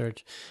more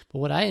research. But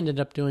what I ended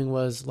up doing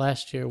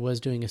last year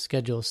was doing a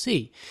Schedule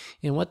C.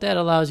 And what that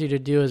allows you to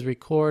do is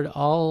record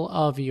all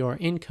of your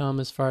income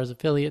as far as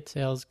affiliate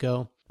sales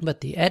go.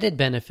 But the added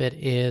benefit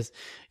is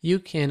you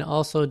can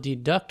also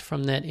deduct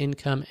from that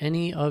income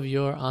any of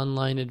your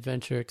online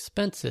adventure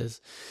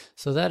expenses.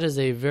 So that is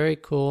a very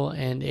cool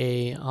and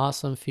a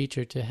awesome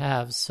feature to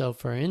have. So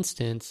for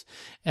instance,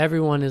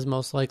 everyone is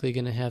most likely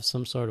going to have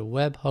some sort of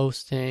web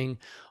hosting,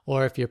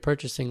 or if you're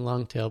purchasing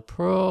Longtail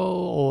Pro,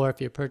 or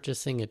if you're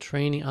purchasing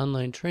a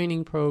online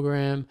training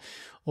program,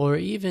 or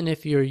even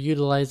if you're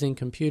utilizing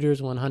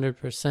computers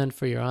 100%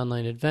 for your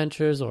online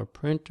adventures or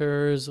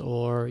printers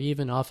or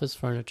even office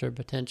furniture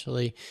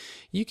potentially,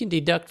 you can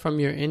deduct from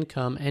your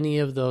income any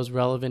of those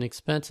relevant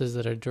expenses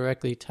that are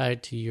directly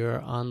tied to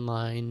your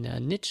online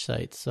niche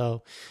site.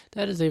 So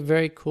that is a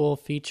very cool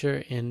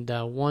feature, and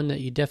one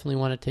that you definitely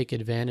want to take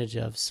advantage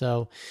of.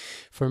 So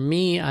for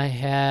me, I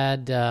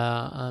had,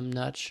 I'm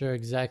not sure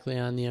exactly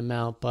on the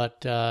amount,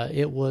 but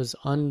it was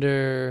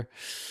under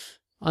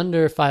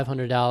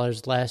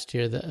 $500 last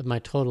year, my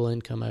total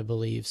income, I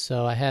believe.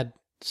 So I had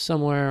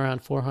somewhere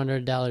around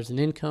 $400 in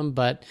income,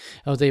 but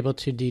I was able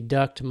to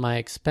deduct my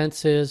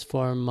expenses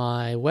for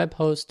my web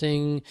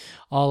hosting,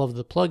 all of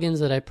the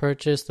plugins that I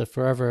purchased, the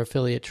Forever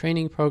Affiliate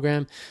Training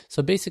Program.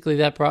 So basically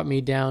that brought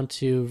me down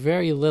to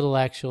very little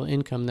actual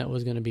income that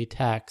was going to be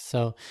taxed.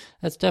 So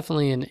that's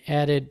definitely an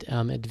added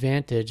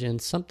advantage,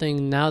 and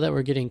something now that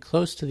we're getting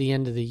close to the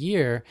end of the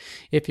year.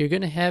 If you're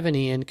going to have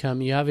any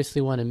income, you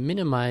obviously want to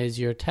minimize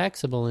your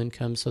taxable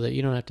income so that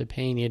you don't have to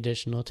pay any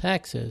additional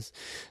taxes.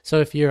 So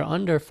if you're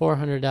under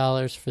 $400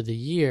 for the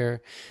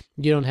year,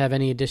 you don't have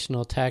any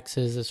additional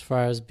taxes as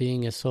far as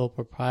being a sole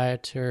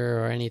proprietor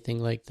or anything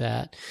like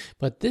that.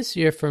 But this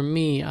year for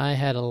me, I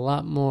had a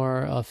lot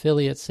more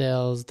affiliate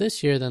sales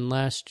this year than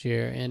last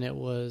year, and it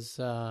was,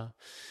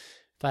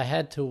 if I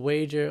had to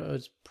wager, it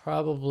was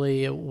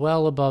probably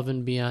well above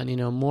and beyond,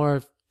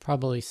 more,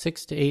 probably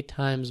 6 to 8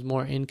 times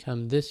more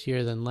income this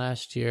year than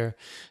last year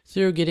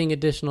through getting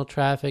additional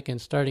traffic and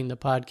starting the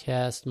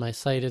podcast. My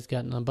site has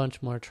gotten a bunch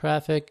more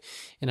traffic,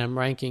 and I'm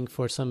ranking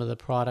for some of the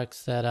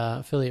products that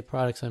affiliate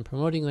products I'm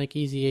promoting, like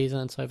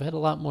EasyAzon. So I've had a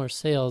lot more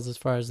sales as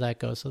far as that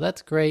goes. So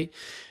that's great.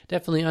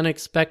 Definitely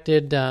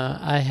unexpected.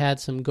 I had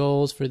some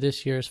goals for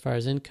this year as far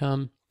as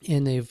income,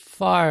 and they've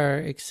far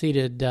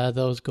exceeded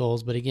those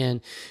goals. But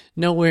again,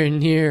 nowhere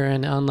near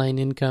an online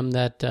income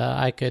that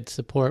I could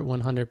support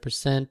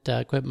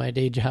 100%, quit my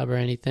day job or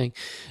anything.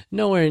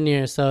 Nowhere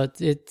near. So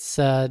it's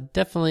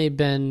definitely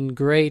been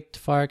great,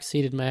 far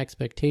exceeded my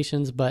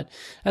expectations, but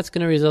that's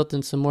going to result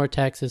in some more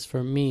taxes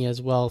for me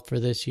as well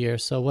for this year.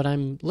 So what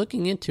I'm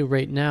looking into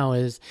right now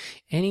is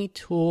any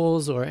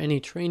tools or any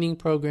training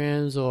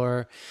programs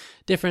or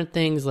different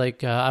things,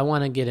 like I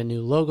want to get a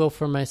new logo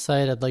for my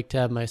site. I'd like to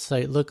have my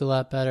site look a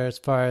lot better as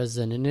far as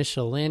an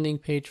initial landing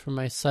page for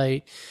my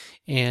site.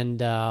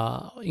 And,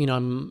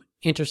 I'm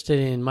interested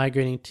in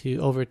migrating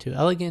over to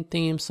Elegant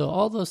themes. So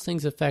all those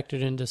things have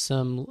factored into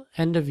some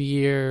end of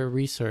year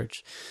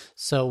research.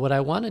 So what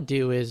I want to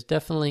do is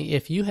definitely,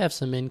 if you have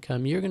some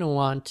income, you're going to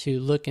want to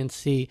look and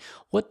see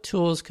what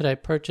tools could I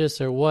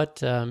purchase, or what,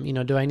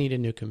 do I need a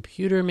new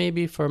computer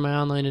maybe for my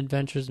online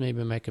adventures?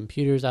 Maybe my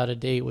computer's out of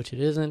date, which it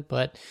isn't,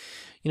 but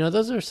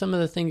those are some of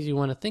the things you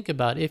want to think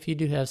about. If you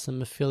do have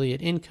some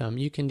affiliate income,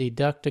 you can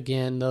deduct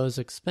again those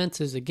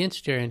expenses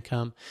against your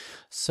income.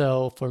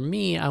 So for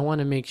me, I want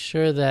to make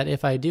sure that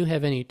if I do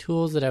have any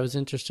tools that I was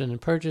interested in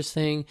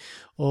purchasing,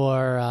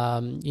 or,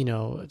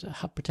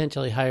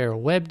 potentially hire a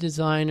web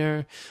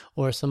designer,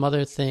 or some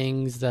other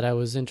things that I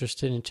was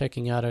interested in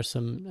checking out are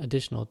some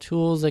additional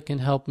tools that can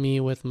help me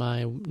with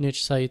my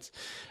niche sites,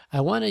 I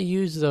want to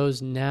use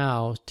those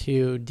now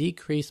to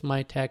decrease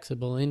my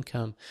taxable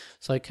income.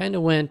 So I kind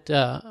of went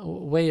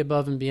way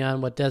above and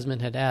beyond what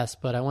Desmond had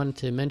asked, but I wanted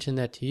to mention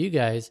that to you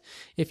guys.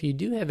 If you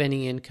do have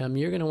any income,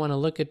 you're going to want to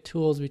look at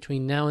tools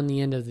between now and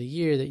the end of the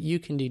year that you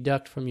can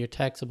deduct from your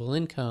taxable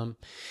income.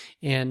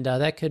 And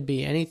that could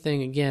be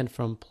anything, again,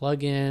 from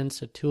plugins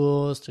to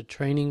tools to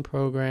training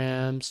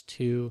programs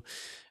to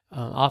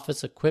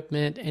office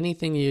equipment.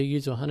 Anything you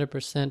use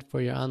 100%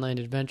 for your online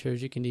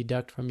adventures, you can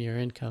deduct from your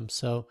income.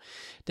 So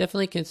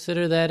definitely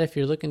consider that. If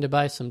you're looking to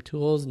buy some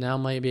tools, now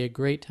might be a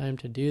great time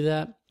to do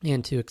that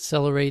and to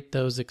accelerate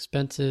those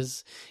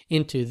expenses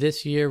into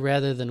this year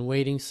rather than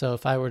waiting. So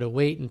if I were to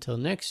wait until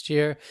next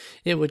year,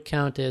 it would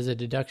count as a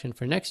deduction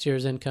for next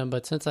year's income.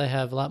 But since I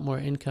have a lot more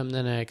income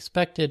than I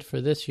expected for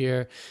this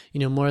year,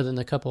 more than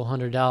the couple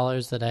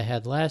 $100 that I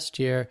had last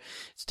year,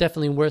 it's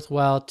definitely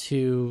worthwhile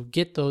to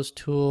get those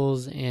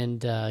tools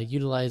and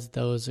utilize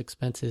those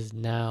expenses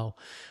now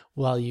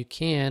while you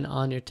can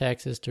on your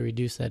taxes to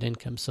reduce that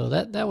income. So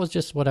that was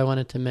just what I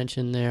wanted to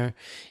mention there.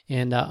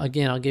 And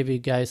again, I'll give you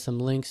guys some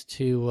links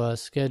to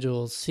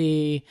Schedule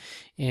C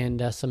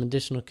and some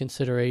additional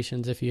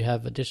considerations if you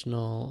have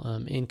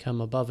additional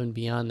income above and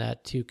beyond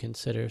that to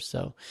consider.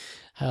 So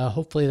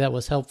hopefully that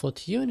was helpful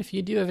to you. And if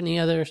you do have any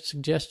other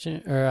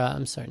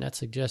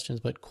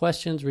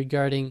questions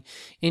regarding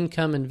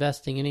income,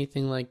 investing,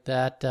 anything like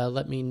that,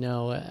 let me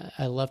know.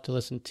 I love to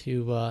listen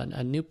to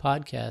a new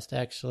podcast,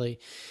 actually.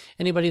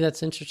 Anybody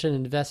that's interested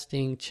in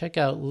investing, check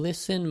out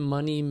Listen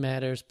Money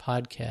Matters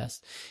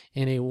podcast.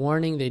 And a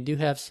warning, they do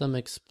have some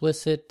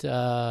explicit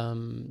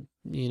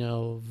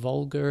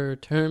vulgar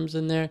terms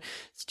in there.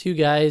 It's two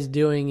guys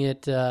doing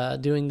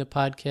the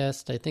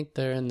podcast. I think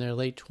they're in their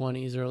late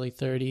 20s, early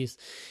 30s.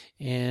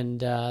 and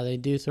they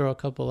do throw a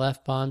couple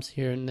F-bombs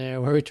here and there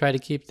where we try to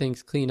keep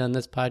things clean on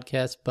this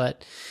podcast,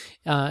 but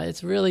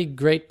it's a really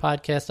great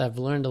podcast. I've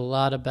learned a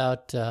lot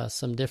about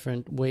some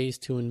different ways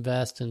to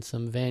invest in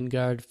some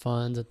Vanguard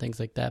funds and things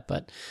like that,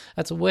 but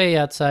that's way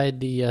outside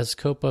the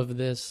scope of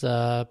this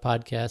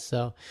podcast.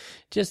 So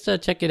just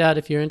check it out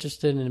if you're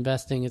interested in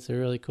investing. It's a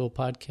really cool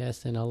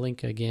podcast, and I'll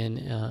link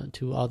again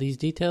to all these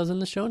details in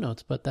the show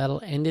notes, but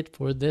that'll end it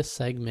for this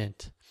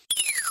segment.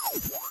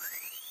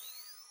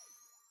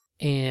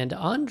 And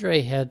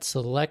Andre had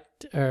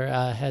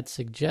had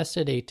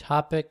suggested a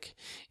topic,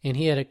 and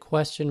he had a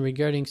question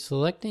regarding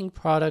selecting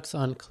products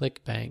on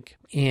ClickBank.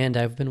 And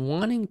I've been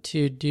wanting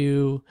to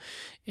do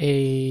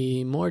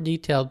a more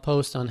detailed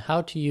post on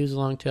how to use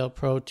Longtail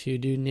Pro to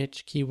do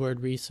niche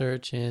keyword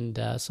research and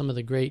some of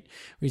the great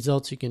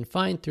results you can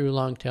find through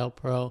Longtail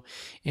Pro.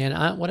 And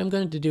what I'm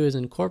going to do is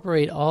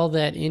incorporate all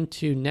that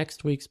into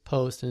next week's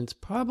post. And it's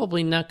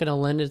probably not going to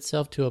lend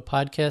itself to a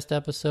podcast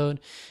episode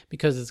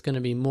because it's going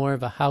to be more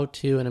of a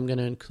how-to, and I'm going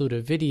to include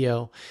a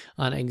video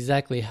on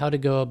exactly how to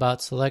go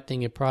about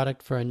selecting a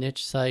product for a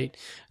niche site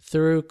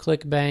through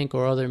ClickBank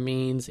or other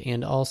means,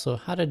 and also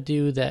how to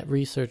do that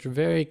research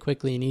very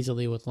quickly and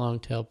easily with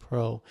Longtail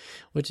Pro,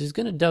 which is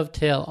going to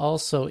dovetail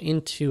also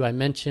into, I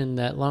mentioned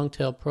that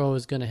Longtail Pro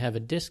is going to have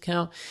a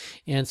discount,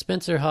 and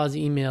Spencer Hawes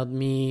emailed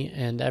me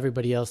and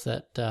everybody else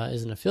that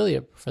is an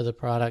affiliate for the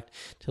product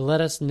to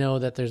let us know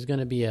that there's going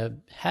to be a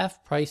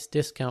half price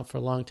discount for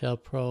Longtail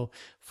Pro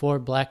for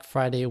Black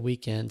Friday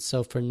weekend.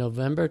 So for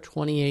November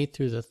 28th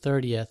through the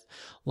 30th,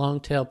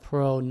 Longtail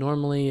Pro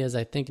normally is,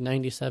 I think,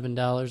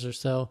 $97 or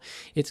so.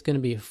 It's going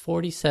to be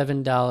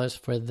 $47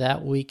 for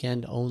that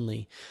weekend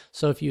only.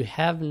 So if you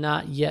have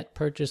not yet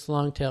purchased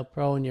Longtail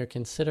Pro and you're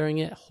considering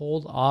it,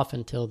 hold off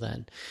until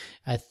then.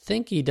 I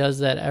think he does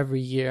that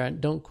every year.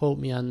 Don't quote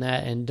me on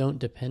that, and don't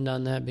depend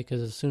on that,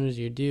 because as soon as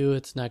you do,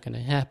 it's not going to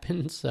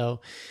happen.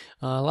 So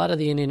a lot of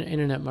the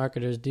internet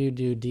marketers do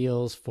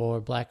deals for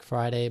Black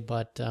Friday,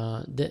 but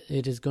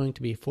it is going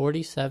to be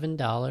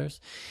 $47,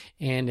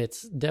 and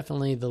it's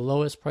definitely the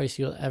lowest price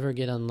you'll ever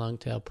get on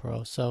Longtail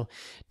Pro. So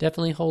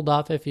definitely hold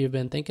off if you've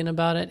been thinking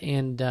about it,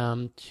 and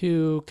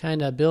to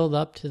kind of build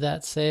up to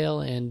that sale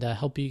and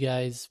help you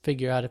guys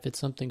figure out if it's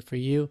something for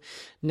you.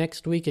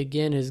 Next week,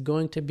 again, is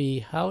going to be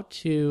how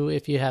to,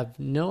 if you have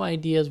no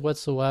ideas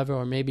whatsoever,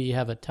 or maybe you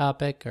have a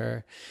topic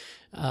or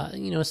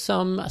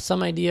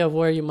some idea of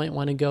where you might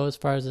want to go as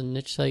far as a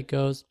niche site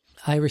goes.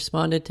 I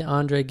responded to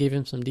Andre, gave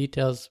him some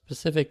details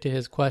specific to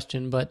his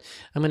question, but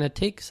I'm going to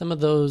take some of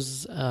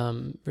those,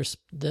 some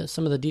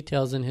of the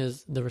details in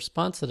the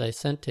response that I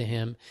sent to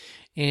him,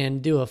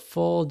 and do a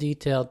full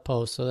detailed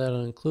post. So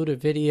that'll include a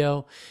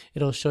video.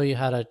 It'll show you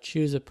how to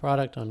choose a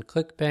product on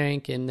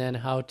ClickBank, and then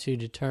how to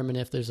determine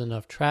if there's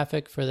enough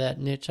traffic for that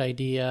niche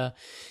idea,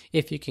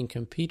 if you can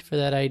compete for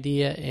that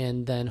idea,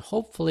 and then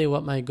hopefully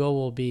what my goal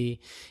will be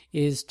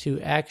is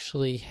to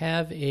actually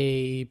have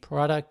a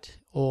product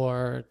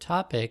or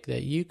topic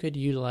that you could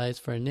utilize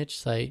for a niche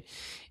site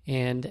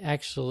and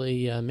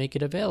actually make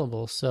it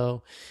available.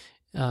 So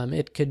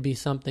it could be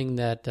something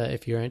that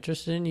if you're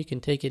interested in, you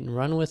can take it and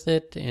run with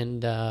it,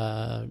 and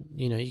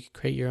you can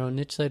create your own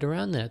niche site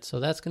around that. So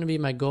that's going to be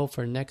my goal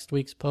for next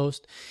week's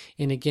post.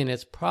 And again,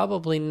 it's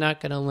probably not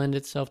going to lend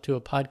itself to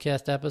a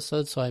podcast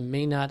episode, so I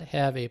may not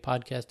have a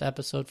podcast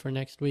episode for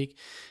next week,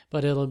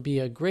 but it'll be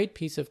a great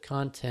piece of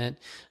content,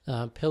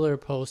 pillar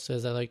post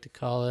as I like to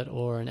call it,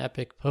 or an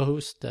epic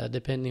post,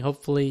 depending.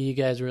 Hopefully you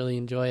guys really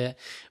enjoy it.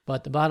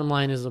 But the bottom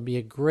line is it'll be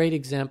a great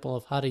example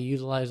of how to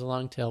utilize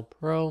Longtail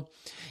Pro.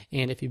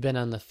 And if you've been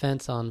on the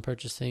fence on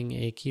purchasing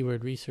a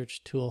keyword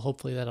research tool,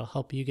 hopefully that'll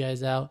help you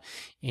guys out,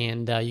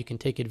 and you can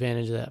take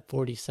advantage of that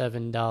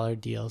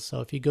 $47 deal.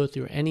 So if you go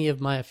through any of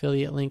my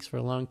affiliate links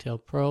for Longtail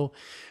Pro,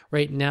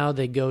 right now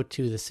they go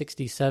to the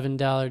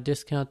 $67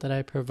 discount that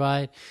I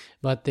provide,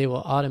 but they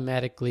will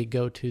automatically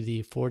go to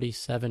the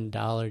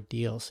 $47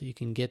 deal. So you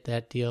can get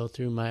that deal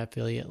through my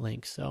affiliate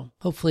link. So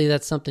hopefully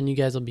that's something you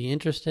guys will be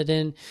interested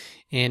in.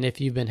 And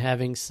if you've been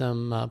having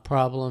some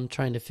problem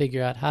trying to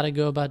figure out how to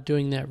go about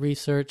doing that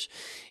research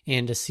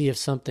and to see if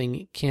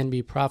something can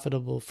be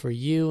profitable for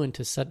you and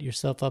to set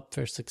yourself up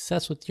for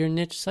success with your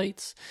niche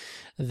sites,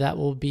 that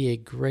will be a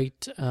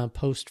great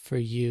post for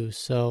you.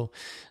 So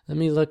let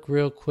me look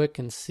real quick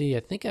and see. I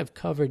think I've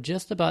covered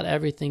just about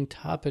everything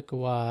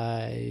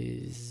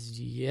topic-wise.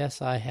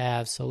 Yes, I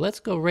have. So let's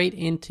go right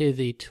into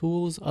the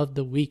tools of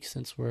the week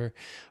since we're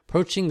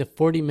approaching the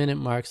 40-minute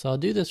mark. So I'll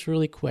do this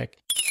really quick.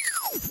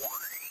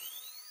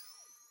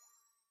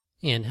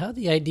 And how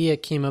the idea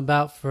came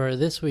about for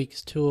this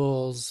week's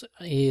tools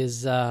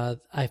is I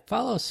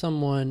follow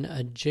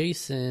someone,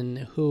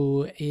 Jason,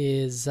 who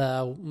is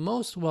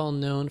most well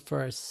known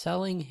for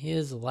selling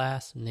his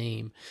last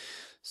name.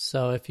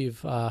 So if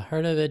you've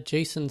heard of it,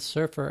 Jason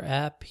Surfer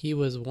app, he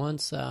was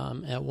once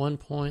at one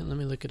point, let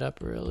me look it up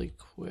really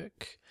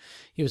quick.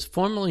 He was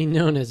formerly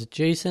known as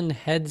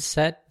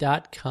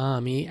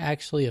JasonHeadset.com. He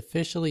actually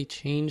officially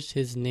changed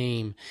his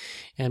name.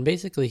 And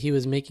basically he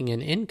was making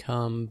an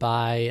income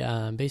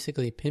by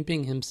basically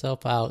pimping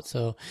himself out.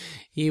 So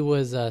he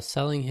was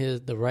selling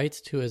the rights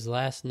to his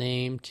last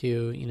name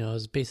to, it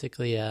was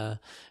basically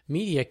a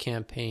media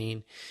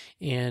campaign.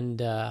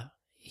 And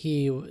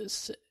he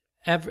was...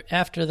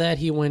 After that,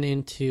 he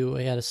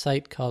had a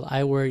site called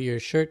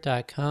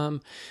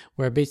iwearyourshirt.com,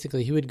 where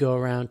basically he would go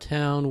around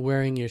town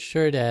wearing your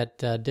shirt at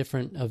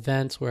different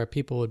events where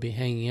people would be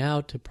hanging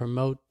out to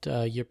promote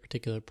your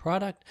particular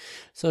product.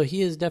 So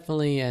he is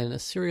definitely a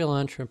serial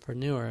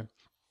entrepreneur.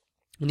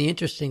 And the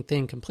interesting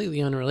thing,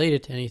 completely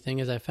unrelated to anything,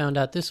 is I found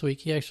out this week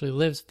he actually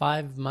lives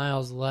 5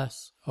 miles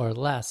less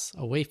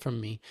away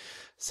from me.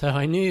 So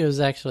I knew he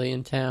was actually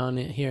in town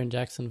here in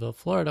Jacksonville,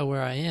 Florida,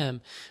 where I am,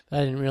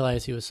 but I didn't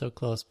realize he was so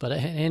close. But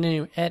at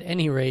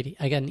any rate,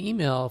 I got an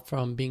email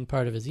from being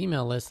part of his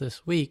email list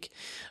this week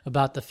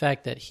about the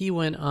fact that he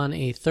went on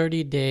a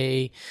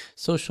 30-day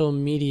social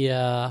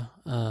media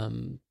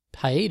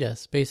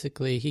hiatus.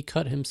 Basically, he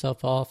cut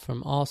himself off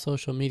from all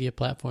social media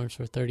platforms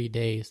for 30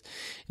 days.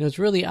 It was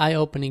really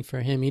eye-opening for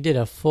him. He did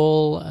a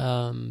full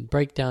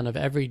breakdown of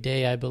every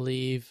day, I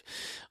believe,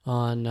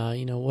 on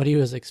what he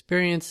was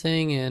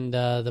experiencing and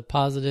the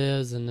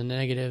positives and the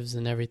negatives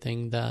and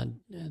everything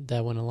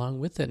that went along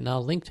with it. And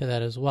I'll link to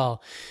that as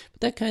well.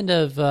 But that kind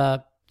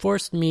of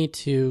forced me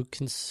to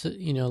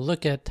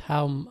look at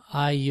how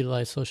I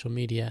utilize social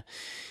media.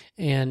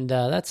 And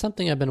that's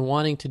something I've been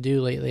wanting to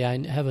do lately.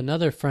 I have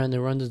another friend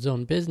that runs his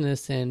own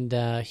business, and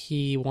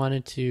he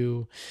wanted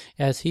to,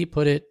 as he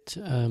put it,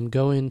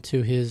 go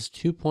into his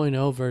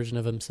 2.0 version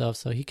of himself.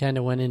 So he kind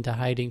of went into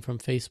hiding from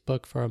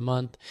Facebook for a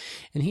month,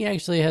 and he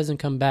actually hasn't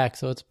come back.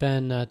 So it's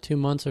been 2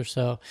 months or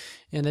so.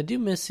 And I do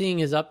miss seeing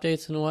his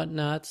updates and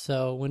whatnot.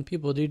 So when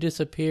people do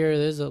disappear,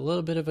 there's a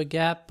little bit of a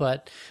gap,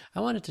 but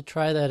I wanted to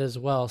try that as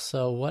well.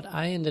 So what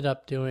I ended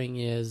up doing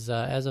is,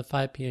 as of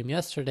 5 p.m.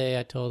 yesterday,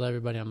 I told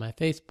everybody on my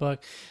Facebook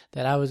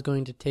that I was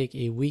going to take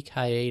a week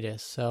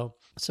hiatus. So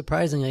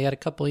surprisingly, I got a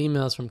couple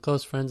emails from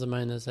close friends of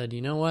mine that said,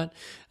 you know what,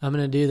 I'm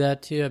going to do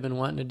that too. I've been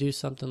wanting to do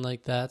something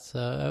like that.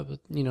 So,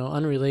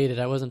 unrelated.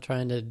 I wasn't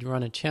trying to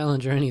run a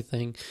challenge or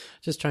anything,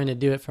 just trying to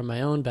do it for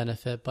my own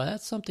benefit. But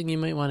that's something you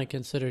might want to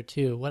consider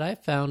too. What I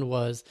found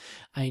was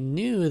I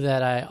knew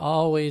that I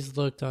always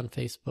looked on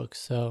Facebook.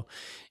 So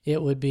it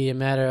would be a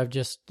matter of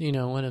just,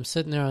 when I'm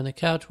sitting there on the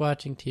couch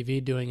watching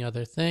TV, doing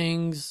other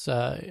things,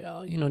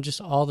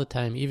 just all the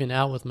time, even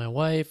out with my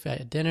wife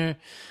at dinner,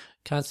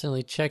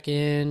 constantly check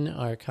in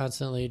or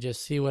constantly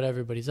just see what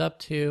everybody's up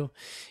to.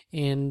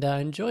 And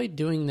I enjoyed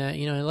doing that.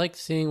 I like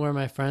seeing where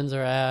my friends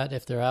are at,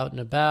 if they're out and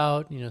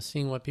about,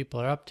 seeing what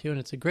people are up to. And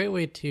it's a great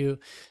way to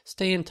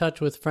stay in touch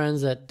with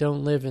friends that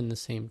don't live in the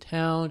same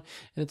town.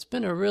 And it's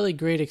been a really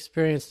great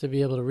experience to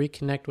be able to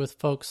reconnect with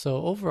folks. So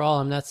overall,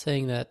 I'm not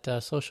saying that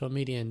social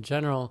media in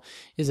general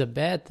is a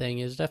bad thing.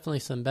 There's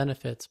definitely some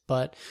benefits.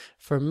 But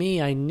for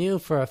me, I knew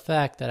for a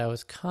fact that I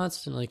was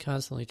constantly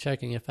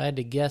checking. If I had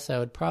to guess, I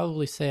would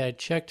probably say I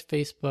checked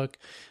Facebook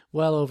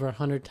well over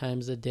 100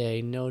 times a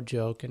day, no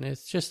joke. And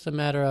it's just a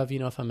matter of,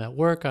 if I'm at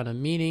work on a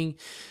meeting,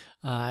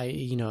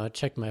 I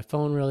checked my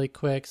phone really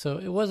quick. So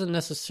it wasn't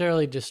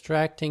necessarily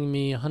distracting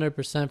me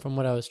 100% from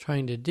what I was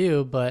trying to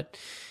do, but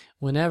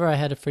whenever I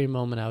had a free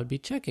moment, I would be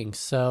checking.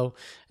 So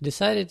I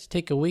decided to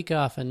take a week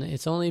off, and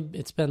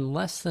it's been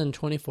less than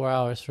 24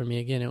 hours for me.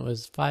 Again, it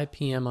was 5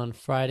 p.m. on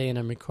Friday, and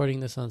I'm recording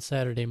this on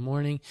Saturday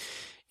morning.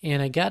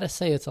 And I gotta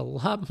say, it's a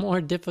lot more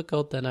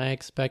difficult than I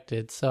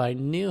expected. So I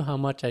knew how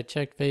much I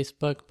checked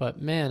Facebook,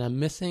 but man,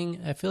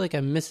 I feel like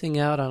I'm missing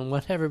out on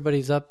what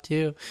everybody's up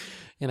to.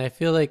 And I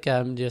feel like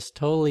I'm just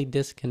totally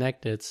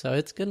disconnected. So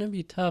it's gonna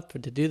be tough to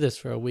do this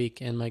for a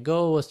week. And my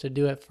goal was to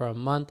do it for a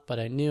month, but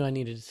I knew I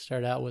needed to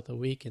start out with a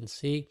week and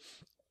see.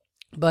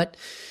 But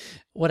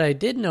what I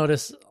did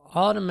notice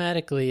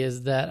automatically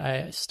is that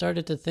I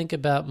started to think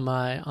about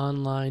my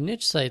online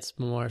niche sites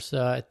more.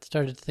 So I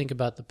started to think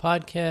about the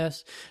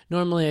podcast.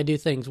 Normally I do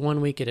things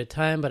 1 week at a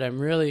time, but I'm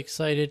really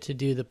excited to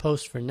do the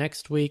post for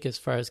next week as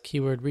far as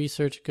keyword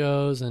research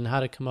goes and how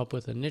to come up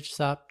with a niche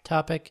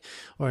topic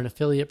or an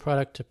affiliate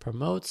product to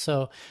promote.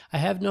 So I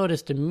have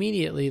noticed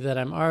immediately that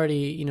I'm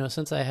already,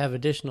 since I have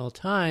additional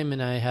time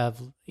and I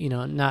have,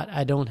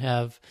 I don't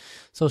have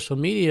social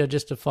media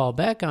just to fall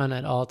back on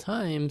at all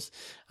times,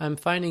 I'm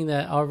finding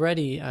that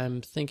already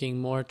I'm thinking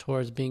more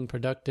towards being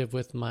productive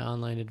with my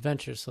online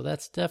adventures. So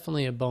that's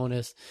definitely a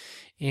bonus.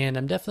 And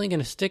I'm definitely going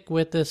to stick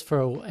with this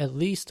for at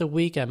least a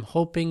week. I'm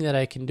hoping that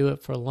I can do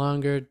it for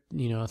longer.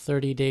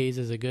 30 days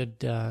is a good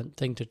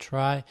thing to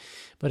try.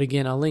 But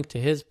again, I'll link to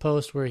his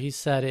post where he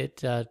said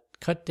it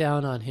cut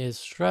down on his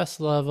stress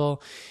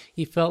level.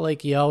 He felt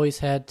like he always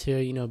had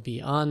to,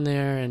 be on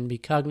there and be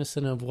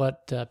cognizant of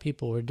what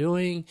people were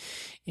doing.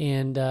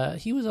 And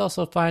he was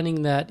also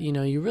finding that,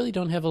 you really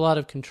don't have a lot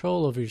of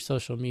control over your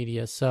social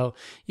media. So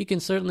you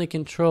can certainly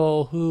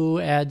control who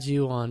adds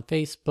you on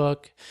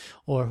Facebook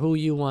or who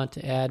you want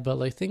to add. But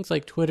like things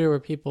like Twitter where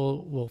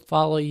people will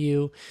follow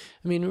you,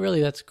 I mean,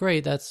 really, that's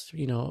great. That's,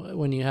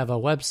 when you have a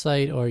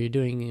website or you're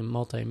doing a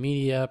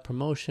multimedia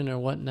promotion or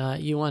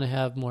whatnot, you want to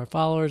have more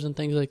followers and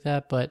things like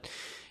that. But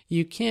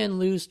you can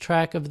lose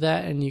track of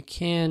that, and you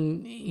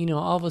can,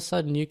 all of a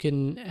sudden you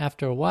can,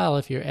 after a while,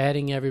 if you're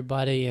adding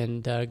everybody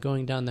and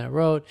going down that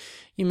road,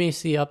 you may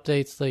see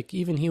updates. Like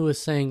even he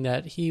was saying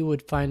that he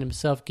would find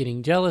himself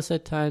getting jealous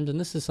at times,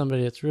 and this is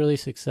somebody that's really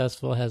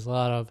successful, has a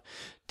lot of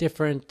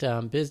different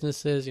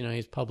businesses,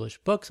 he's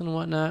published books and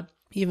whatnot.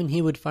 Even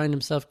he would find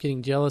himself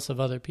getting jealous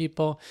of other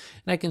people.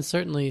 And I can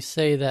certainly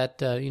say that,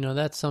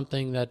 that's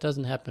something that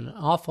doesn't happen an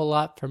awful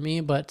lot for me,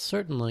 but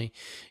certainly,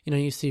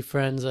 you see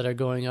friends that are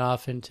going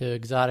off into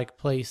exotic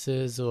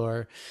places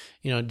or,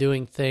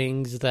 doing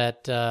things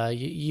that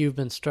you've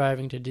been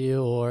striving to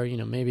do, or,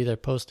 maybe they're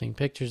posting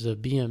pictures of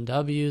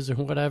BMWs or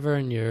whatever,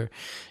 and your,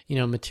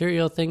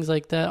 material things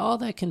like that. All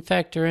that can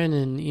factor in,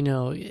 and,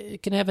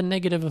 it can have a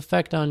negative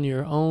effect on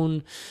your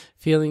own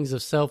feelings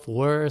of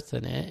self-worth,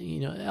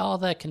 and, all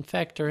that can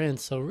factor in.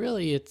 So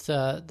really it's,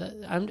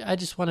 I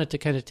just wanted to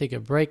kind of take a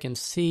break and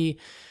see,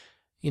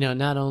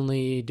 not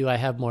only do I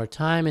have more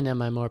time and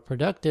am I more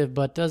productive,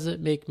 but does it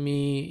make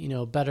me,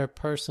 a better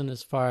person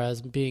as far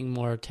as being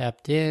more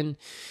tapped in,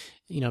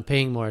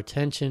 paying more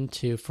attention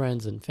to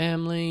friends and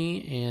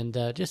family, and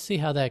just see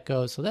how that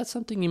goes. So that's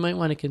something you might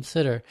want to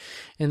consider.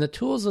 And the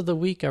tools of the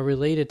week are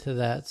related to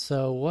that.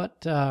 So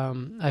what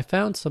I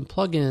found some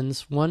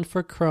plugins, one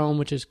for Chrome,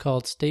 which is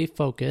called Stay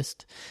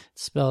Focused,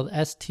 spelled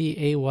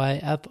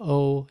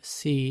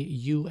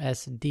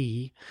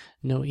STAYFOCUSD,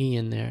 no E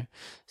in there.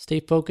 Stay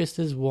Focused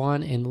is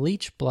one, and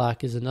Leech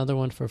Block is another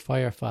one for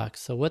Firefox.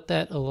 So what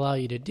that allow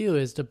you to do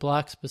is to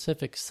block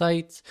specific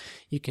sites.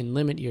 You can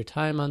limit your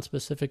time on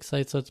specific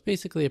sites. So it's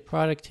basically a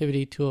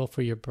productivity tool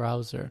for your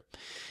browser.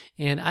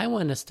 And I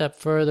went a step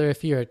further.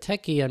 If you're a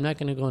techie, I'm not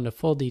going to go into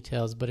full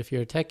details, but if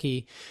you're a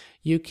techie,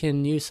 you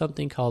can use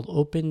something called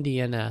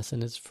OpenDNS,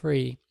 and it's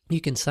free. You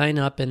can sign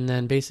up, and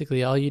then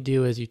basically all you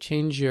do is you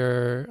change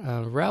your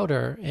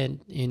router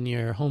in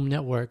your home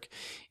network,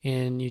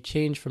 and you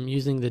change from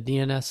using the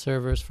DNS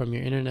servers from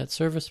your internet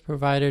service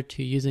provider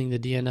to using the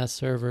DNS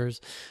servers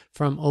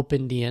from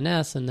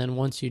OpenDNS. And then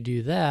once you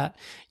do that,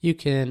 you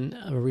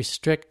can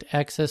restrict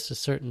access to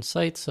certain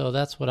sites. So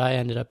that's what I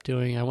ended up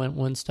doing. I went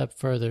one step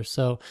further.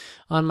 So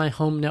on my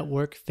home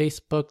network,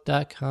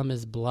 Facebook.com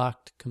is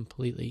blocked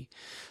completely.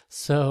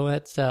 So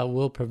that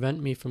will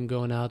prevent me from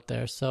going out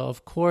there. So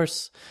of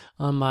course,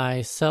 on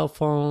my cell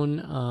phone,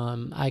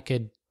 I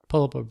could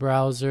pull up a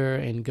browser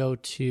and go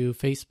to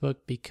Facebook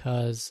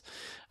because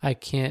I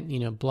can't,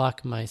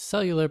 block my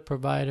cellular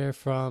provider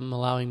from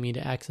allowing me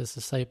to access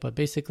the site. But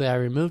basically, I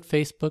removed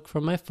Facebook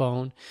from my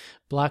phone,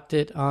 blocked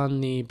it on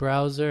the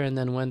browser, and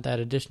then went that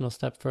additional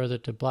step further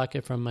to block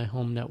it from my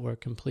home network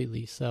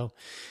completely. So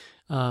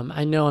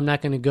I know I'm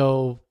not going to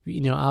go,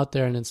 out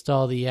there and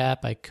install the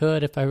app. I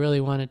could if I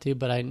really wanted to,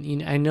 but I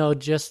know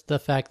just the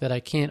fact that I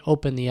can't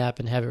open the app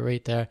and have it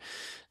right there,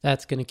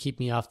 that's going to keep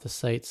me off the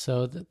site.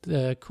 So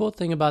the cool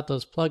thing about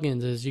those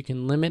plugins is you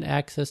can limit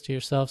access to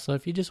yourself. So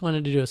if you just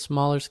wanted to do a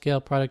smaller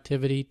scale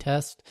productivity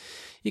test,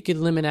 you could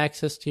limit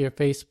access to your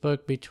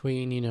Facebook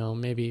between,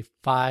 maybe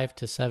 5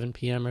 to 7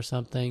 p.m. or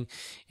something,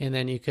 and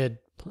then you could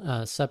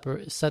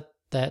set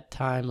that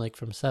time like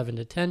from 7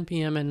 to 10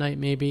 p.m. at night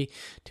maybe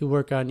to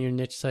work on your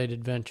niche site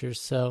adventures.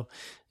 So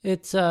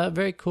it's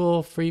very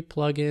cool free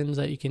plugins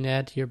that you can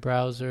add to your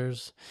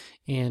browsers,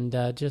 and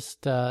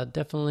just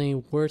definitely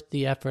worth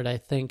the effort, I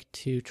think,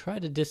 to try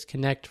to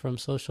disconnect from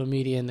social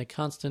media and the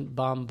constant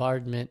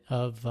bombardment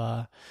of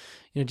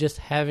just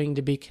having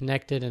to be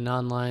connected and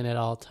online at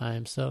all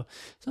times. So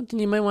something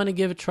you might want to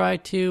give a try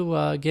too.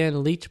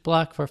 Again, Leech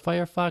Block for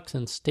Firefox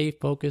and Stay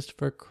Focused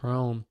for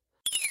Chrome.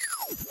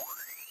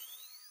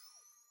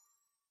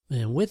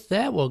 And with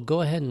that, we'll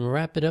go ahead and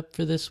wrap it up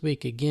for this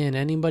week. Again,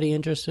 anybody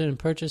interested in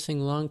purchasing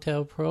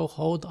Longtail Pro,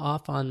 hold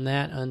off on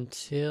that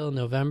until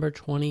November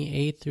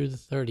 28th through the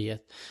 30th.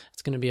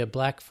 It's going to be a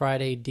Black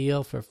Friday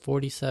deal for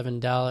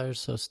 $47,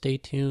 so stay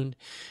tuned.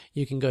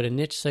 You can go to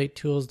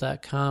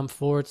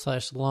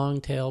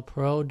nichesitetools.com/Longtail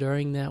Pro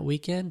during that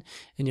weekend,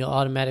 and you'll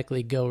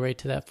automatically go right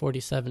to that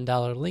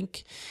 $47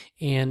 link.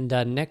 And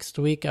next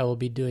week, I will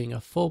be doing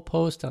a full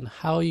post on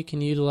how you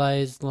can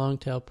utilize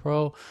Longtail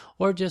Pro,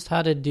 or just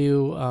how to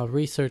do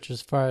research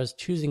as far as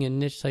choosing a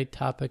niche site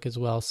topic as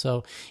well.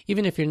 So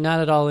even if you're not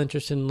at all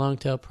interested in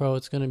Longtail Pro,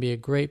 it's going to be a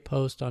great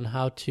post on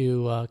how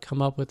to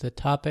come up with a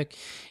topic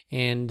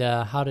and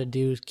how to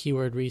do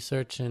keyword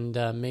research and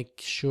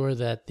make sure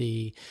that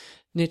the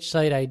Niche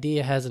Site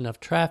Idea has enough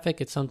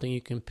traffic. It's something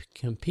you can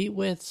compete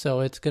with,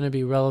 so it's going to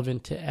be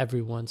relevant to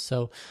everyone.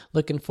 So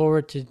looking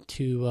forward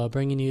to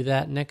bringing you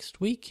that next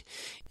week.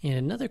 And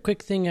another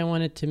quick thing I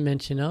wanted to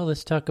mention,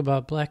 let's talk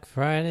about Black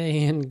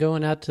Friday and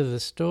going out to the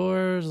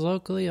stores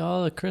locally.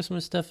 All the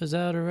Christmas stuff is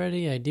out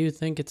already. I do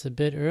think it's a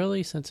bit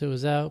early since it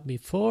was out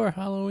before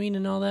Halloween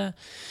and all that.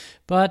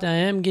 But I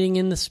am getting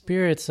in the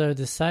spirit, so I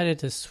decided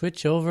to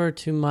switch over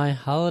to my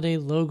holiday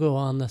logo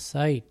on the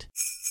site.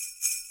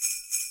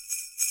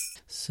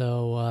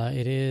 So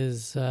it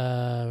is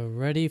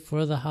ready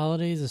for the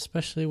holidays,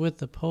 especially with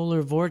the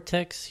polar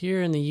vortex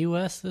here in the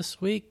U.S. this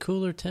week.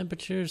 Cooler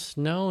temperatures,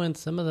 snow in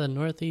some of the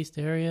northeast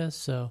areas.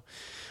 So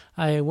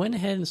I went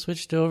ahead and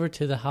switched over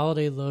to the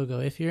holiday logo.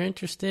 If you're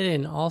interested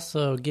in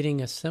also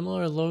getting a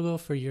similar logo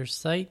for your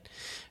site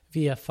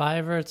via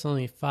Fiverr, it's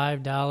only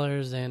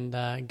 $5, and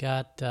I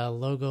got a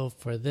logo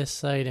for this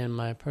site and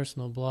my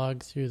personal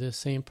blog through the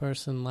same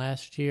person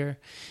last year,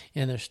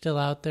 and they're still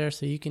out there,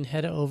 so you can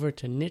head over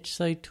to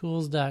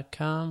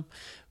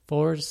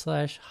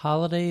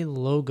nichesitetools.com/holiday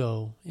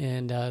logo,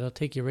 and it'll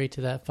take you right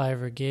to that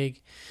Fiverr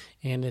gig,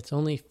 and it's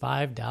only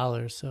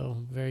 $5, so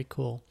very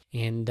cool.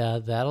 And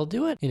that'll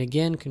do it. And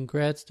again,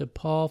 congrats to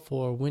Paul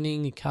for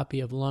winning a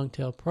copy of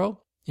Longtail Pro.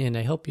 And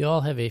I hope you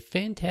all have a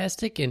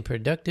fantastic and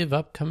productive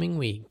upcoming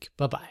week.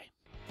 Bye-bye.